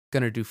Olynyk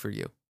going to do for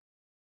you?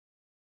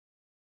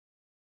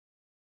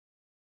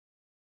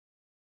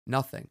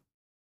 Nothing.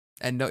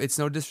 And no, it's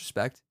no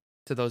disrespect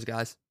to those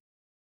guys.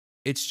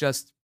 It's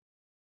just,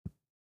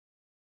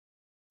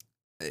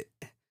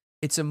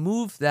 it's a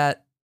move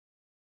that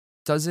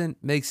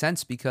doesn't make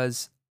sense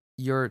because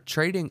you're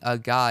trading a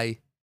guy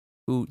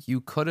who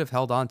you could have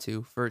held on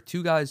to for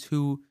 2 guys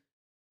who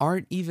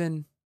aren't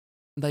even,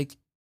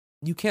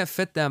 you can't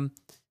fit them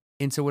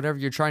into whatever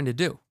you're trying to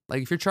do.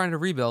 If you're trying to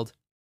rebuild,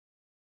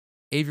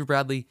 Avery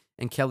Bradley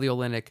and Kelly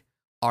Olynyk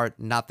are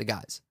not the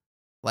guys.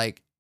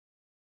 Like,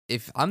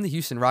 if I'm the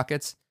Houston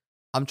Rockets,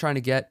 I'm trying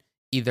to get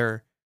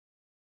either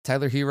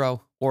Tyler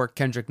Hero or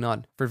Kendrick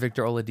Nunn for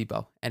Victor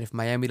Oladipo. And if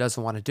Miami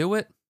doesn't want to do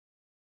it,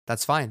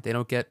 that's fine. They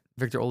don't get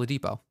Victor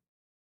Oladipo.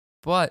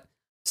 But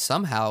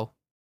somehow,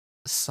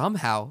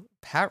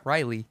 Pat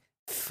Riley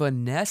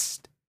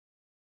finessed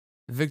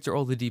Victor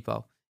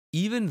Oladipo,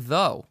 even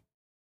though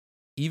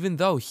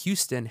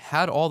Houston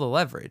had all the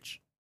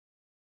leverage.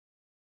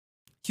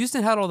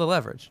 Houston had all the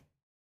leverage,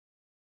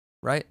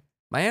 right?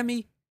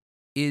 Miami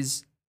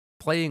is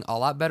playing a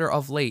lot better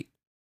of late,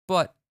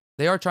 but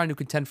they are trying to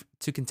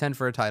contend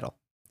for a title.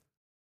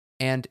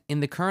 And in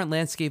the current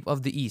landscape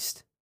of the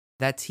East,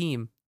 that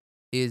team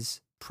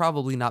is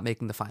probably not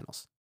making the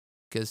finals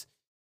because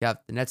you have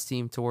the Nets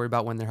team to worry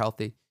about when they're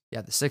healthy. You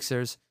have the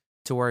Sixers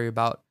to worry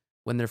about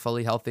when they're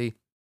fully healthy.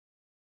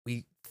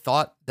 We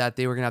thought that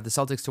they were going to have the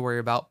Celtics to worry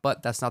about,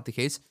 but that's not the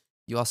case.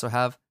 You also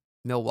have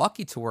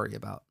Milwaukee to worry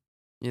about.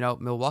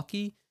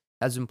 Milwaukee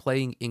has been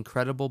playing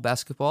incredible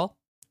basketball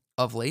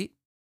of late,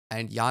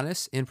 and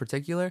Giannis in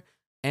particular,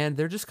 and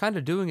they're just kind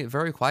of doing it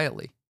very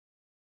quietly.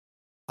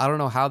 I don't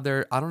know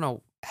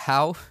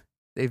how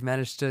they've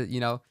managed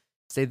to,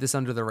 stay this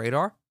under the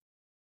radar.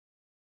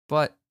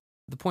 But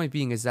the point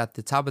being is that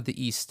the top of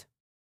the East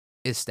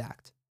is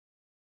stacked.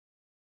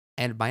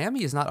 And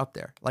Miami is not up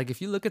there. Like,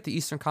 if you look at the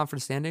Eastern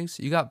Conference standings,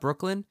 you got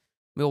Brooklyn,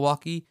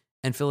 Milwaukee,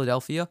 and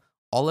Philadelphia,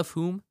 all of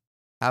whom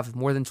have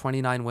more than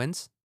 29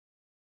 wins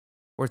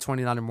or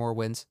 29 or more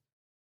wins.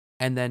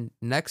 And then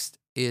next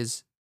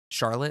is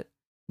Charlotte,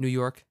 New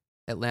York,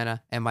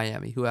 Atlanta, and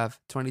Miami, who have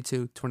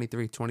 22,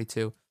 23,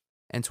 22,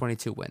 and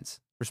 22 wins,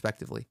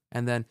 respectively.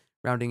 And then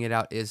rounding it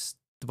out is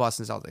the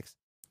Boston Celtics.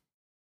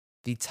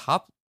 The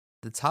top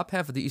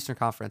half of the Eastern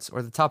Conference,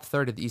 or the top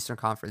third of the Eastern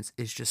Conference,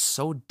 is just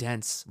so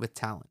dense with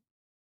talent.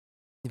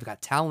 They've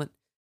got talent,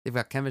 they've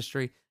got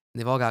chemistry, and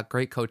they've all got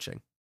great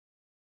coaching.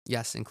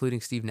 Yes,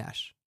 including Steve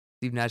Nash.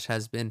 Steve Nash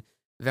has been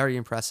very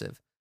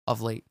impressive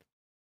of late.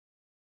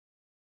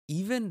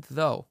 Even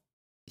though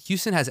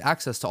Houston has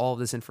access to all of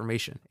this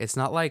information, it's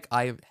not like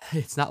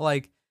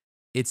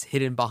it's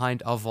hidden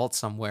behind a vault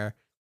somewhere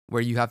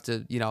where you have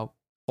to,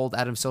 hold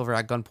Adam Silver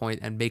at gunpoint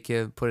and make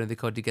him put in the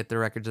code to get the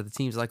records of the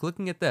teams. Like,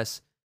 looking at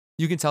this,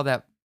 you can tell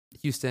that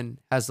Houston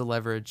has the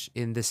leverage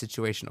in this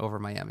situation over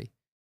Miami,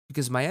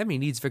 because Miami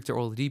needs Victor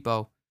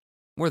Oladipo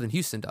more than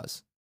Houston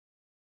does,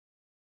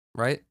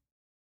 right?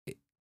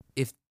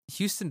 If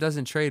Houston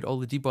doesn't trade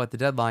Oladipo at the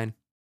deadline,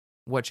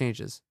 what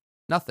changes?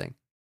 Nothing.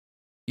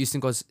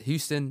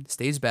 Houston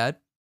stays bad.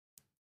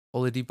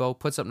 Oladipo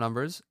puts up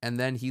numbers, and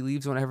then he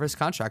leaves whenever his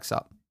contract's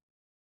up.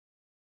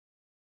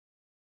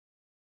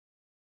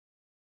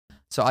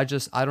 So I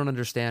don't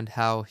understand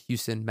how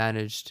Houston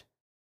managed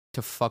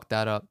to fuck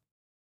that up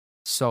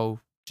so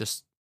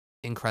just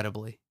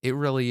incredibly. It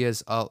really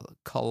is a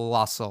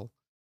colossal,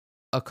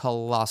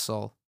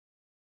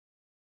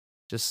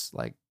 just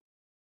like,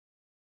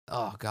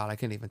 oh God, I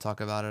can't even talk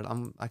about it.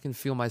 I can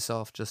feel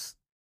myself just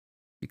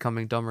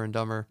becoming dumber and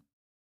dumber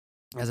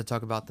as I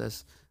talk about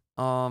this.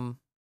 Another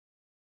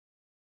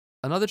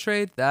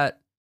trade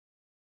that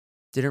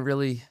didn't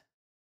really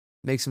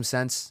make some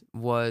sense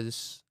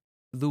was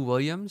Lou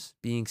Williams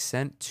being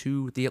sent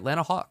to the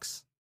Atlanta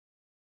Hawks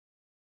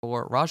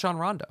for Rajon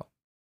Rondo.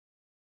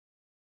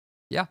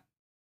 Yeah,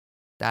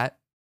 that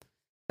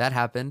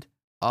happened.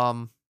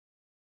 I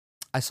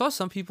saw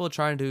some people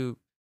trying to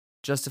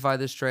justify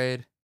this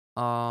trade.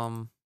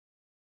 And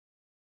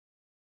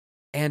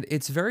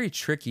it's very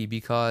tricky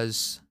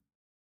because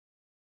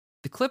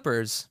the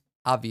Clippers,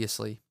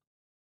 obviously,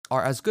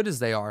 are as good as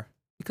they are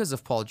because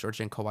of Paul George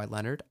and Kawhi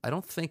Leonard. I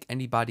don't think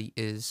anybody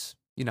is,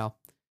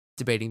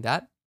 debating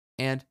that.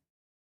 And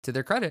to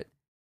their credit,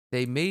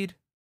 they made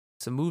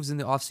some moves in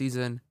the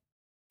offseason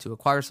to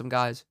acquire some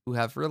guys who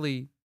have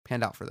really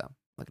panned out for them.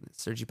 Like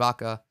Serge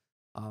Ibaka,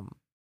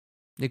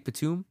 Nick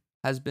Batum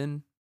has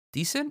been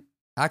decent,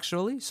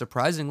 actually,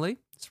 surprisingly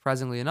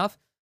enough.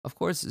 Of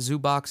course,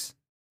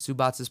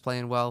 Zubac is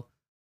playing well.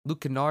 Luke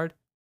Kennard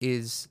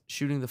is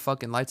shooting the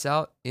fucking lights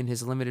out in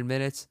his limited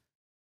minutes.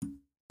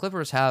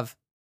 Clippers have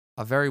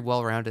a very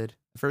well-rounded,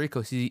 very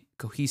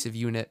cohesive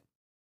unit.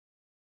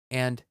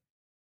 And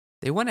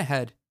they went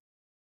ahead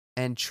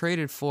and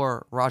traded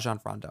for Rajon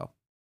Rondo.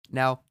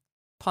 Now,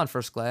 upon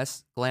first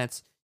glance,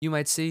 you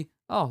might see,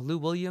 oh, Lou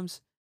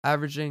Williams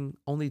averaging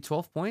only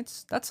 12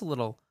 points? That's a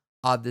little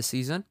odd this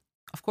season.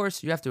 Of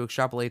course, you have to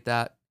extrapolate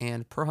that,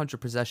 and per 100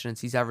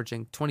 possessions, he's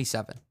averaging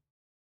 27,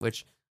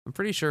 which I'm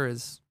pretty sure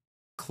is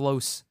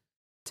close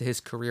to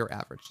his career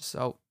average.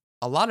 So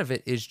a lot of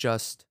it is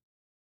just,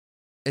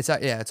 it's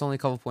only a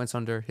couple points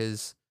under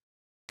his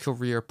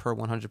career per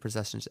 100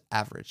 possessions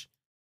average.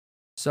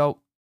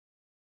 So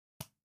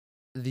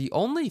the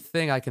only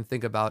thing I can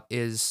think about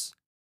is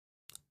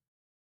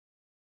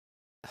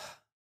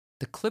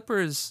the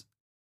Clippers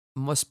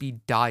must be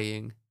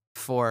dying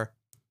for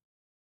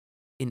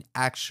an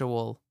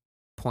actual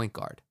point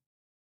guard,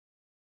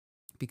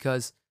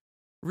 because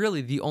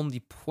really the only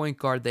point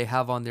guard they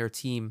have on their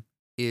team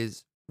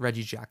is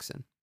Reggie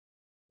Jackson.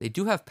 They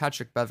do have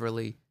Patrick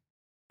Beverly.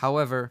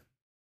 However,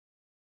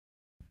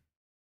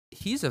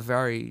 he's a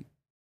very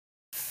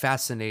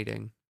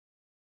fascinating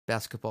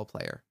basketball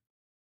player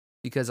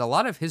because a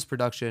lot of his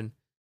production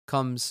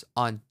comes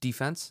on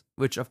defense,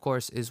 which of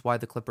course is why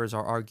the Clippers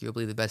are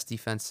arguably the best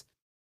defense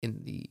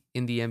in the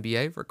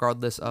NBA,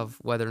 regardless of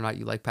whether or not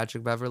you like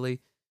Patrick Beverly.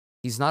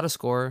 He's not a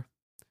scorer.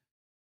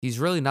 He's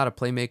really not a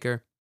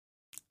playmaker.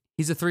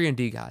 He's a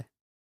 3-and-D guy.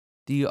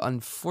 The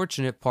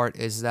unfortunate part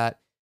is that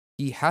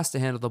he has to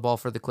handle the ball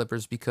for the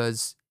Clippers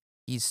because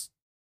he's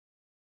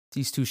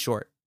too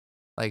short.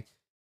 Like,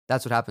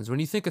 that's what happens. When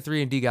you think of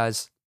 3-and-D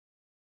guys,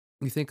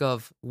 you think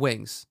of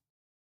wings,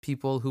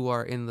 people who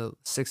are in the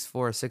 6'4",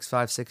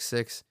 6'5",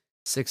 6'6",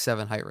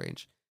 6'7" height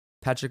range.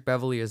 Patrick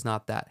Beverly is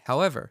not that.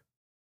 However,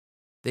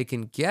 they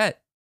can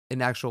get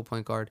an actual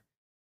point guard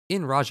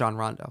in Rajon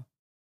Rondo,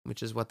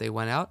 which is what they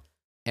went out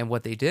and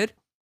what they did.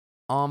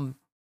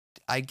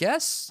 I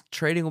guess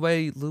trading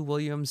away Lou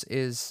Williams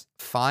is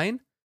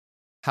fine.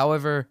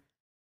 However,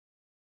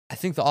 I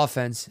think the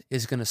offense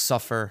is going to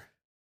suffer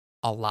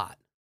a lot.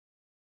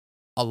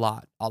 A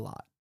lot.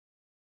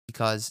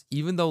 Because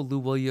even though Lou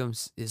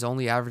Williams is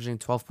only averaging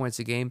 12 points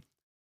a game,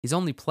 he's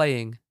only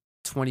playing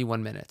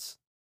 21 minutes.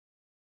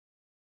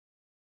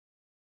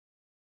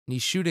 And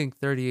he's shooting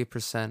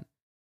 38%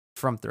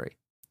 from three.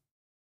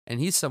 And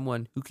he's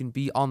someone who can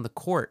be on the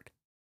court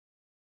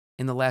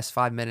in the last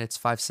 5 minutes,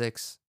 4,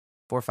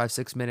 5,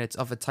 6 minutes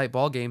of a tight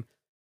ball game,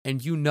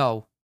 and you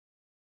know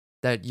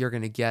that you're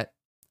going to get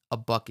a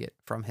bucket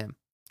from him.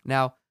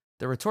 Now,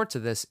 the retort to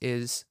this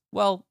is,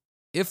 well,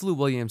 if Lou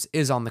Williams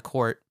is on the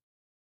court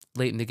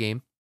late in the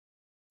game,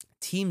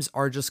 teams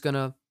are just going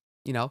to,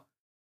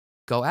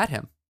 go at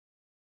him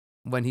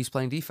when he's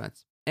playing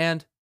defense.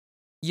 And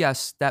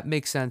yes, that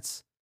makes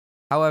sense.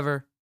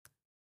 However,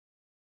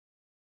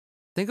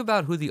 think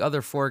about who the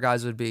other 4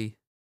 guys would be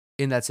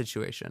in that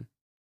situation.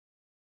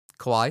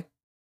 Kawhi,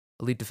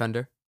 elite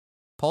defender.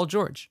 Paul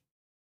George,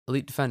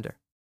 elite defender.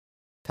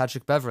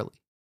 Patrick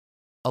Beverly,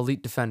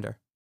 elite defender.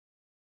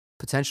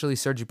 Potentially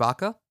Serge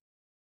Ibaka,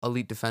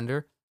 elite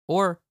defender.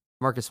 Or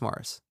Marcus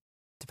Morris.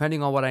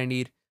 Depending on what I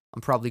need,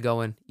 I'm probably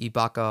going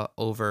Ibaka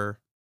over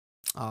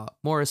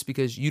Morris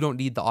because you don't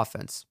need the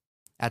offense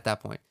at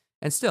that point.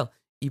 And still,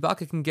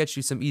 Ibaka can get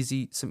you some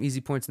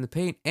easy points in the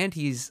paint, and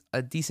he's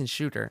a decent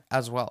shooter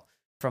as well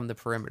from the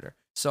perimeter.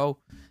 So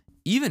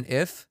even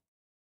if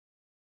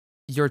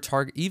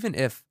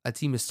a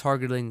team is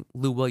targeting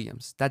Lou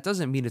Williams, that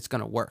doesn't mean it's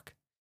going to work.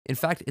 In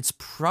fact, it's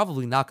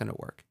probably not going to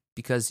work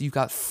because you've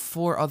got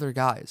 4 other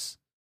guys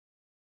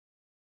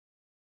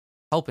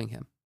helping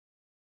him.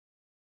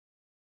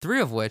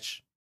 2 of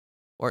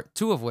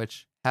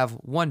which have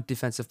won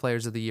Defensive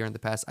Players of the Year in the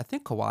past. I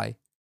think Kawhi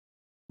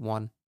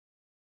won.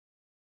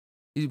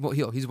 He's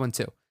won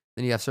 2.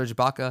 Then you have Serge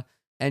Ibaka.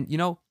 And,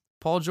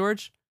 Paul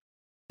George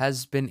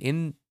has been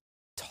in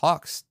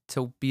talks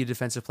to be a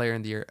Defensive Player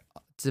of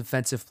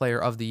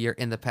the Year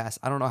in the past.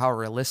 I don't know how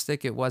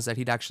realistic it was that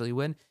he'd actually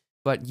win,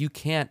 but you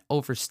can't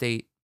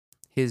overstate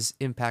his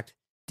impact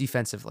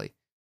defensively.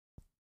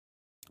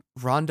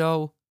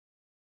 Rondo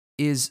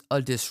is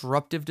a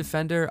disruptive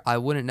defender. I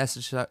wouldn't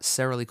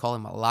necessarily call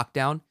him a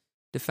lockdown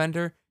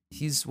defender.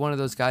 He's one of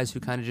those guys who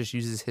kind of just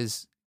uses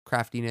his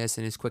craftiness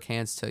and his quick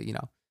hands to,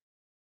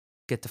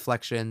 get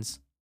deflections,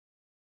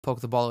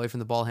 poke the ball away from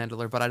the ball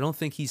handler. But I don't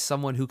think he's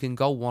someone who can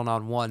go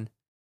one-on-one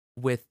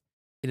with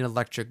an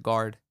electric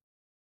guard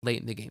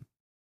late in the game.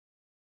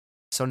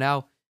 So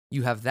now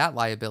you have that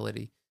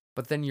liability,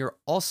 but then you're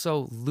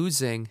also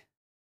losing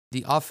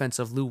the offense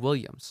of Lou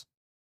Williams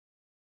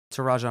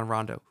to Rajon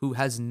Rondo, who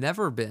has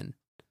never been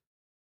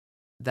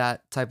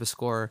that type of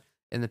scorer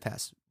in the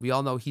past. We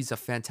all know he's a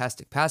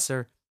fantastic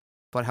passer,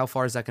 but how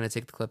far is that going to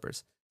take the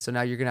Clippers? So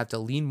now you're going to have to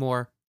lean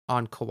more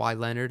on Kawhi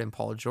Leonard and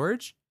Paul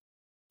George,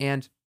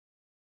 and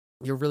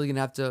you're really going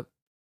to have to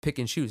pick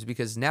and choose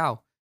because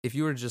now if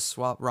you were to just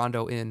swap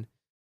Rondo in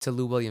to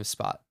Lou Williams'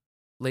 spot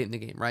late in the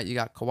game, right? You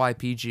got Kawhi,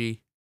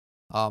 PG,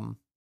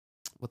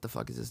 what the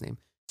fuck is his name?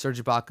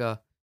 Serge Ibaka,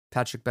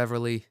 Patrick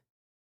Beverly,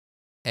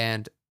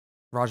 and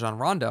Rajon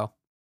Rondo.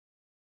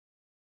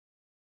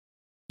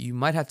 You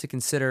might have to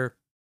consider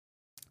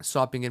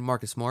swapping in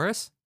Marcus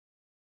Morris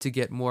to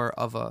get more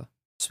of a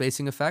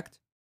spacing effect,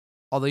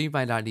 although you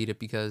might not need it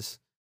because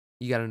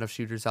you got enough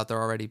shooters out there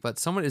already, but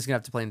someone is going to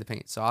have to play in the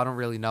paint, so I don't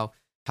really know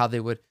how they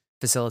would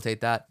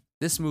facilitate that.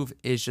 This move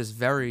is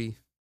just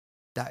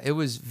it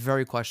was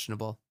very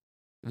questionable.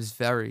 It was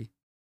very,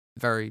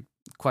 very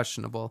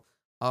questionable.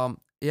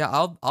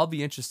 Yeah, I'll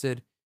be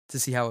interested to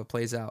see how it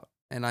plays out.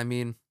 And I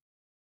mean,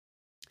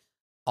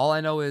 all I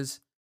know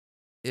is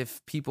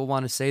if people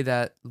want to say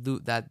that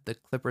the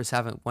Clippers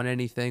haven't won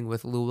anything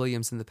with Lou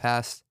Williams in the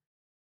past,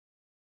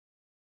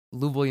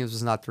 Lou Williams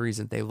was not the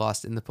reason they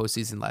lost in the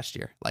postseason last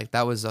year. Like,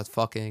 that was a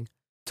fucking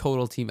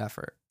total team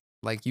effort.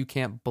 Like, you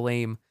can't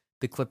blame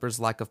the Clippers'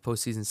 lack of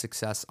postseason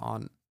success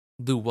on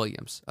Lou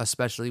Williams,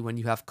 especially when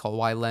you have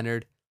Kawhi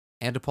Leonard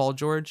and a Paul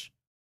George.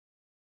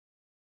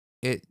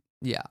 I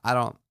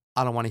don't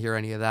want to hear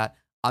any of that.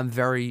 I'm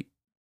very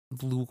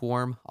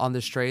lukewarm on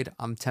this trade.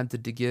 I'm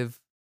tempted to give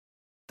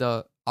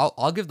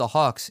I'll give the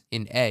Hawks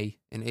an A.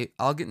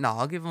 I'll give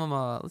them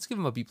let's give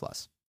them a B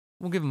plus.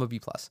 We'll give them a B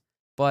plus.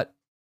 But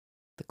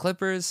the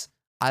Clippers,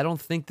 I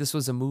don't think this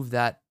was a move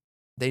that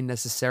they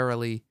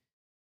necessarily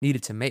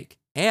needed to make.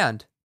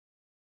 And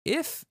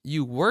if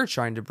you were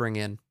trying to bring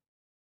in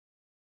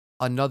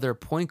another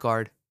point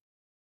guard,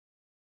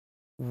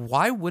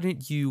 why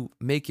wouldn't you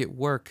make it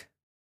work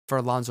for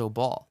Alonzo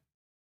Ball?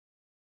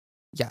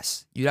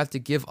 Yes, you'd have to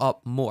give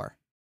up more,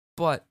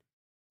 but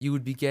you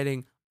would be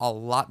getting a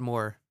lot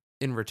more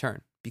in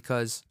return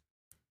because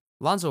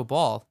Lonzo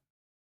Ball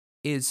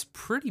is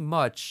pretty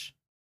much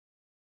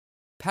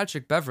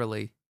Patrick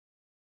Beverley,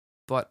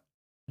 but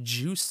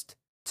juiced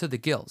to the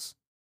gills,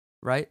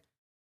 right?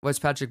 What's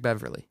Patrick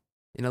Beverley?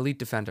 An elite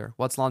defender.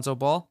 What's Lonzo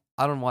Ball?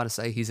 I don't want to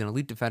say he's an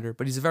elite defender,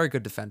 but he's a very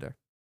good defender.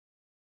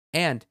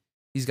 And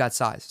he's got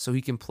size, so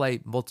he can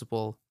play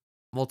multiple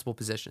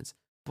positions.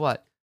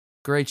 But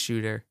great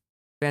shooter,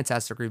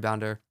 fantastic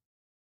rebounder,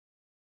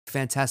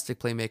 fantastic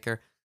playmaker.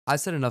 I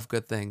said enough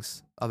good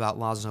things about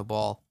Lonzo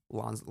Ball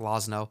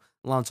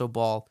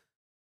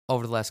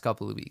over the last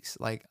couple of weeks.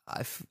 Like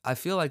I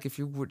feel like if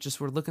you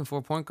were looking for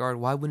a point guard,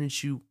 why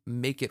wouldn't you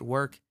make it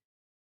work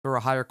for a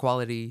higher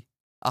quality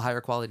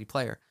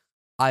player?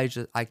 I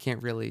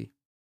can't really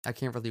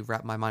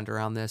wrap my mind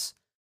around this.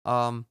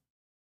 I'm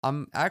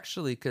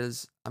actually,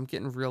 because I'm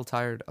getting real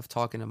tired of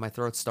talking and my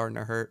throat's starting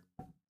to hurt,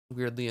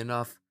 weirdly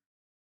enough.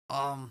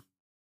 The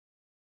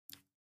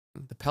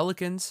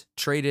Pelicans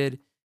traded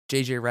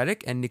JJ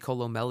Redick and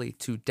Nicolo Melli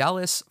to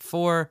Dallas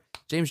for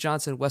James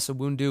Johnson, Wes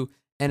Iwundu,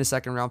 and a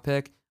second round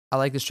pick. I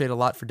like this trade a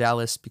lot for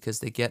Dallas because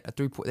they get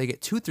two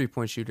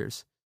 3-point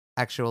shooters.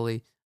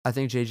 Actually, I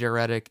think JJ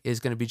Redick is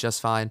going to be just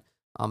fine.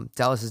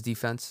 Dallas's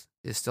defense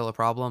is still a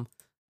problem,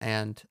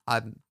 and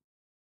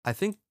I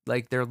think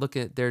like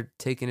they're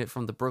taking it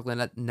from the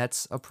Brooklyn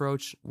Nets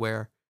approach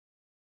where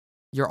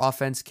your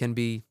offense can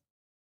be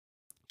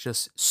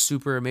just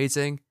super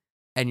amazing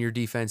and your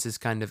defense is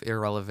kind of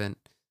irrelevant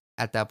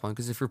at that point.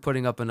 Because if you're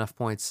putting up enough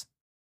points,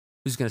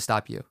 who's going to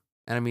stop you?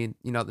 And I mean,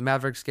 the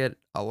Mavericks get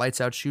a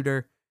lights out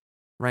shooter,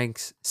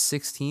 ranks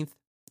 16th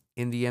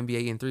in the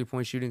NBA in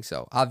 3-point shooting.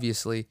 So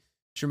obviously,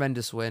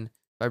 tremendous win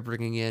by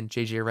bringing in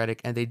JJ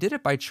Redick. And they did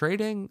it by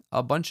trading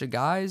a bunch of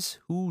guys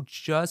who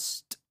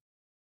just,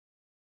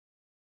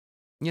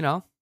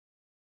 all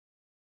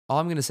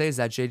I'm going to say is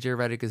that JJ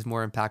Redick is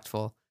more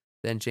impactful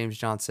than James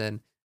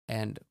Johnson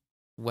and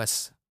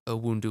Wes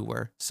Iwundu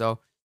were. So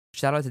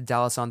shout out to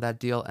Dallas on that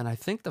deal. And I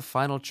think the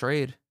final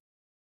trade,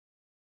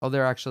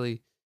 there are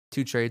actually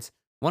two trades,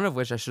 one of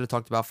which I should have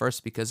talked about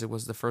first because it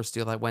was the first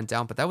deal that went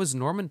down, but that was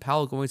Norman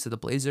Powell going to the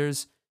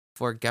Blazers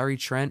for Gary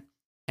Trent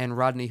and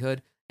Rodney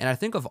Hood. And I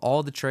think of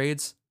all the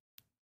trades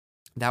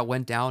that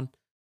went down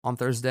on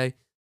Thursday,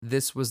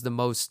 this was the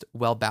most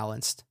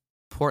well-balanced.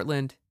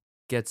 Portland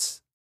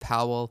gets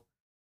Powell,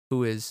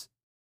 who is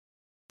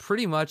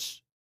pretty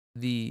much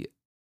the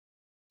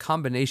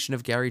combination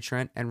of Gary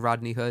Trent and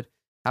Rodney Hood,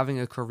 having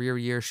a career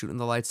year, shooting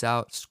the lights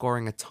out,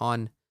 scoring a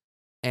ton,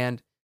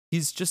 and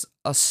he's just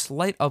a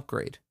slight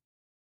upgrade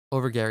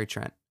over Gary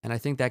Trent. And I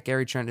think that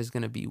Gary Trent is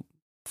going to be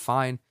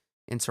fine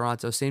in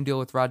Toronto. Same deal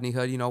with Rodney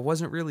Hood.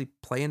 Wasn't really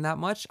playing that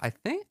much.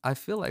 I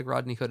feel like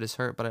Rodney Hood is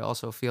hurt, but I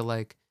also feel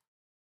like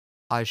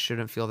I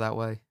shouldn't feel that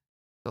way.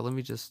 So let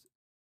me just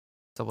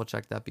double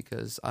check that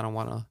because I don't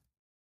want to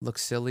look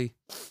silly.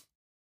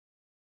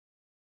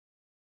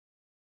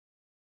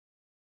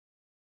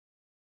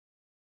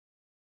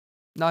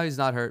 No, he's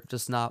not hurt,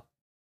 just not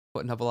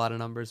putting up a lot of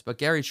numbers. But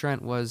Gary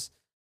Trent was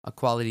a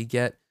quality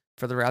get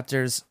for the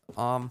Raptors.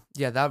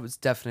 Yeah, that was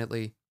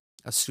definitely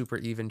a super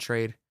even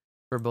trade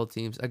for both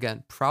teams.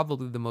 Again,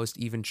 probably the most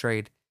even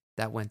trade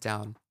that went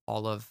down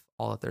all of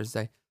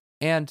Thursday.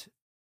 And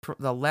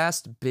the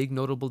last big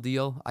notable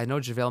deal, I know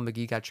JaVale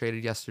McGee got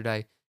traded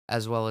yesterday,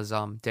 as well as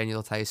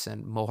Daniel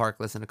Tyson, Mo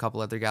Harkless, and a couple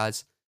other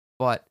guys.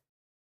 But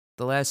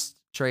the last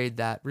trade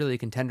that really a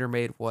contender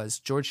made was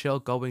George Hill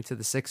going to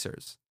the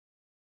Sixers.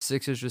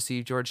 Sixers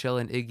received George Hill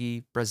and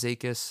Iggy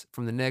Brazakis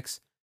from the Knicks.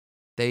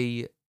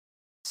 They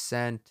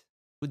sent,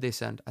 who'd they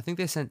send? I think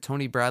they sent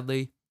Tony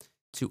Bradley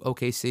to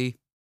OKC.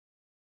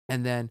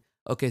 And then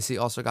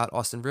OKC also got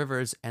Austin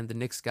Rivers, and the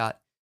Knicks got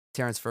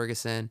Terrence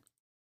Ferguson.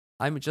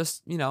 I'm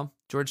just,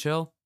 George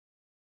Hill,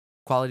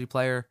 quality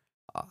player.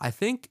 I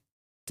think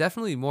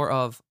definitely more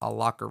of a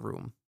locker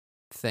room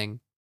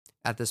thing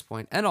at this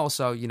point. And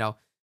also,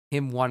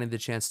 him wanting the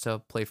chance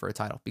to play for a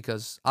title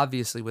because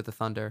obviously with the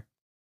Thunder,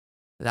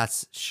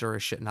 that's sure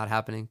as shit not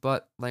happening.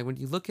 But like when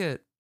you look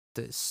at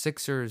the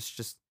Sixers,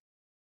 just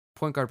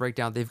point guard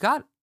breakdown, they've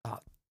got a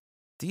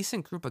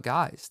decent group of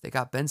guys. They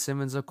got Ben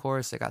Simmons, of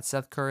course. They got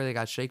Seth Curry. They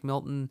got Shake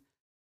Milton.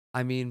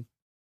 I mean,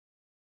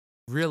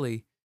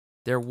 really,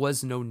 there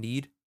was no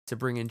need to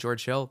bring in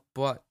George Hill,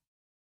 but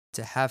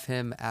to have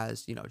him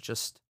as,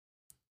 just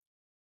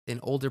an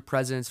older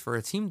presence for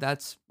a team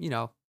that's,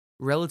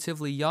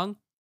 relatively young,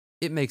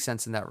 it makes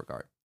sense in that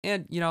regard.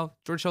 And,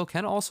 George Hill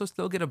can also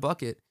still get a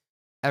bucket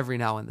every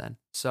now and then.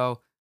 So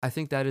I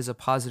think that is a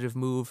positive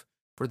move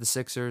for the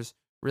Sixers.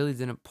 Really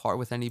didn't part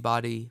with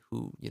anybody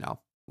who,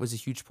 was a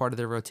huge part of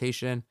their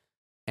rotation.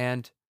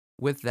 And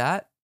with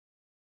that,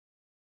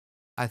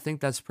 I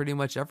think that's pretty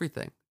much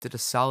everything. Did a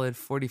solid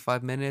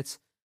 45 minutes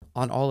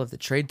on all of the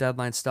trade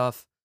deadline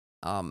stuff.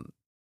 Um,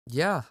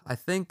 yeah, I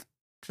think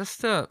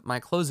just my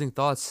closing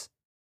thoughts.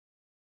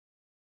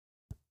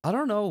 I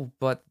don't know,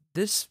 but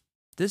this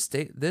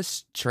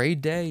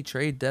trade day,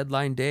 trade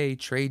deadline day,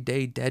 trade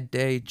day, dead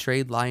day,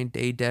 trade line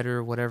day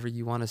deader, whatever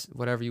you want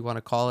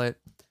to call it.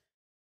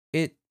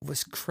 It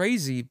was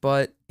crazy,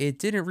 but it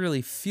didn't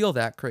really feel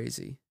that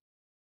crazy.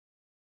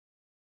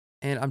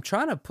 And I'm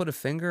trying to put a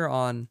finger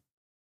on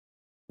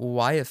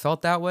why it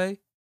felt that way.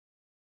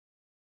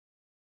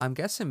 I'm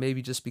guessing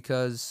maybe just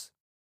because,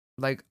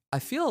 like, I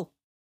feel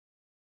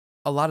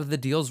a lot of the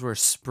deals were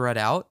spread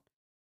out.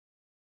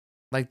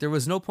 Like, there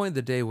was no point in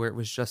the day where it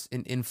was just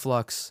an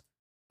influx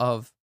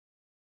of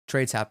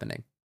trades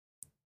happening.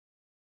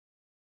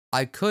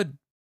 I could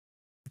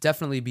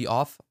definitely be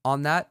off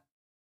on that,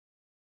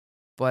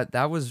 but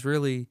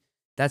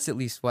that's at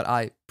least what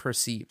I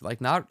perceived.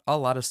 Like, not a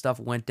lot of stuff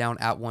went down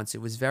at once.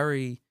 It was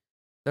very,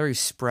 very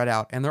spread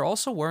out. And there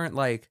also weren't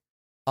like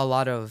a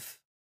lot of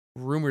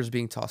rumors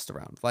being tossed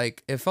around.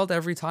 Like, it felt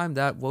every time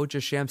that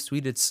Woj Shams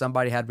tweeted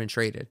somebody had been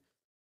traded.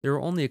 There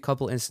were only a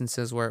couple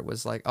instances where it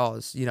was like, oh,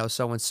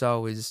 so and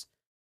so is,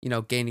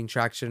 gaining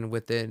traction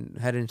within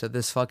heading to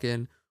this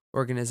fucking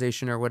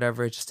organization or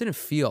whatever. It didn't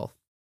feel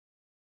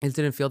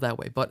that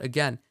way. But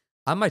again,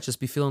 I might just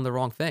be feeling the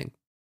wrong thing.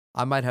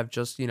 I might have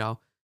just,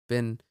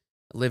 been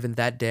living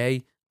that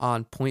day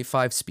on point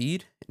 0.5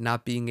 speed,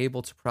 not being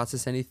able to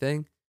process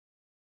anything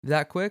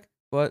that quick.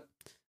 But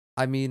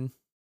I mean,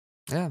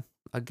 yeah,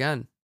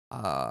 again,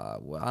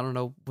 well, I don't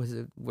know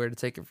where to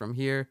take it from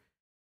here.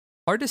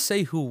 Hard to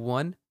say who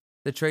won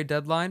the trade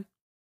deadline.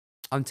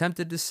 I'm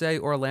tempted to say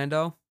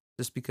Orlando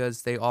just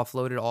because they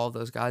offloaded all of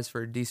those guys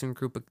for a decent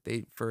group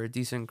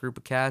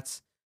of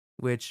cats,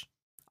 which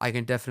I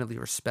can definitely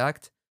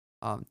respect.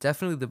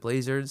 Definitely the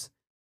Blazers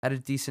had a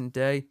decent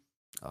day.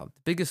 The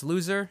biggest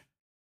loser,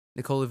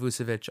 Nikola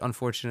Vucevic,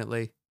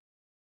 unfortunately.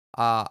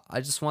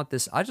 I just want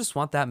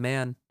that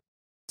man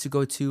to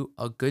go to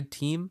a good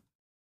team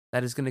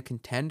that is going to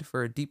contend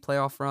for a deep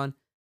playoff run,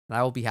 and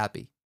I will be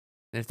happy.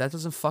 And if that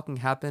doesn't fucking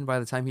happen by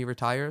the time he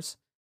retires,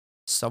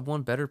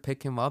 someone better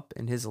pick him up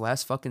in his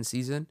last fucking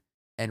season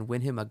and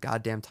win him a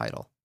goddamn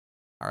title.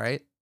 All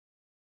right?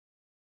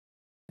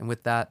 And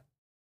with that,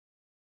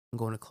 I'm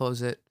going to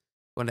close it.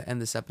 I'm going to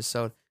end this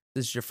episode. If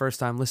this is your first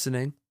time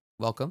listening,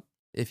 welcome.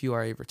 If you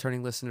are a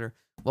returning listener,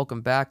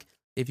 welcome back.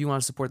 If you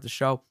want to support the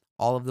show,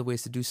 all of the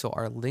ways to do so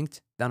are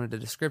linked down in the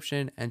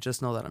description. And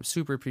just know that I'm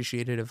super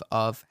appreciative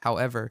of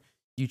however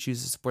you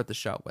choose to support the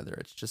show, whether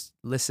it's just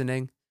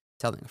listening,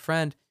 telling a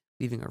friend,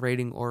 leaving a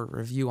rating or a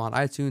review on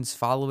iTunes,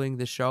 following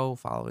the show,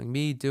 following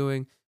me,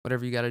 doing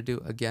whatever you got to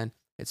do. Again,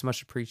 it's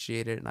much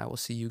appreciated. And I will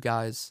see you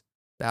guys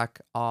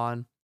back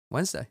on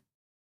Wednesday.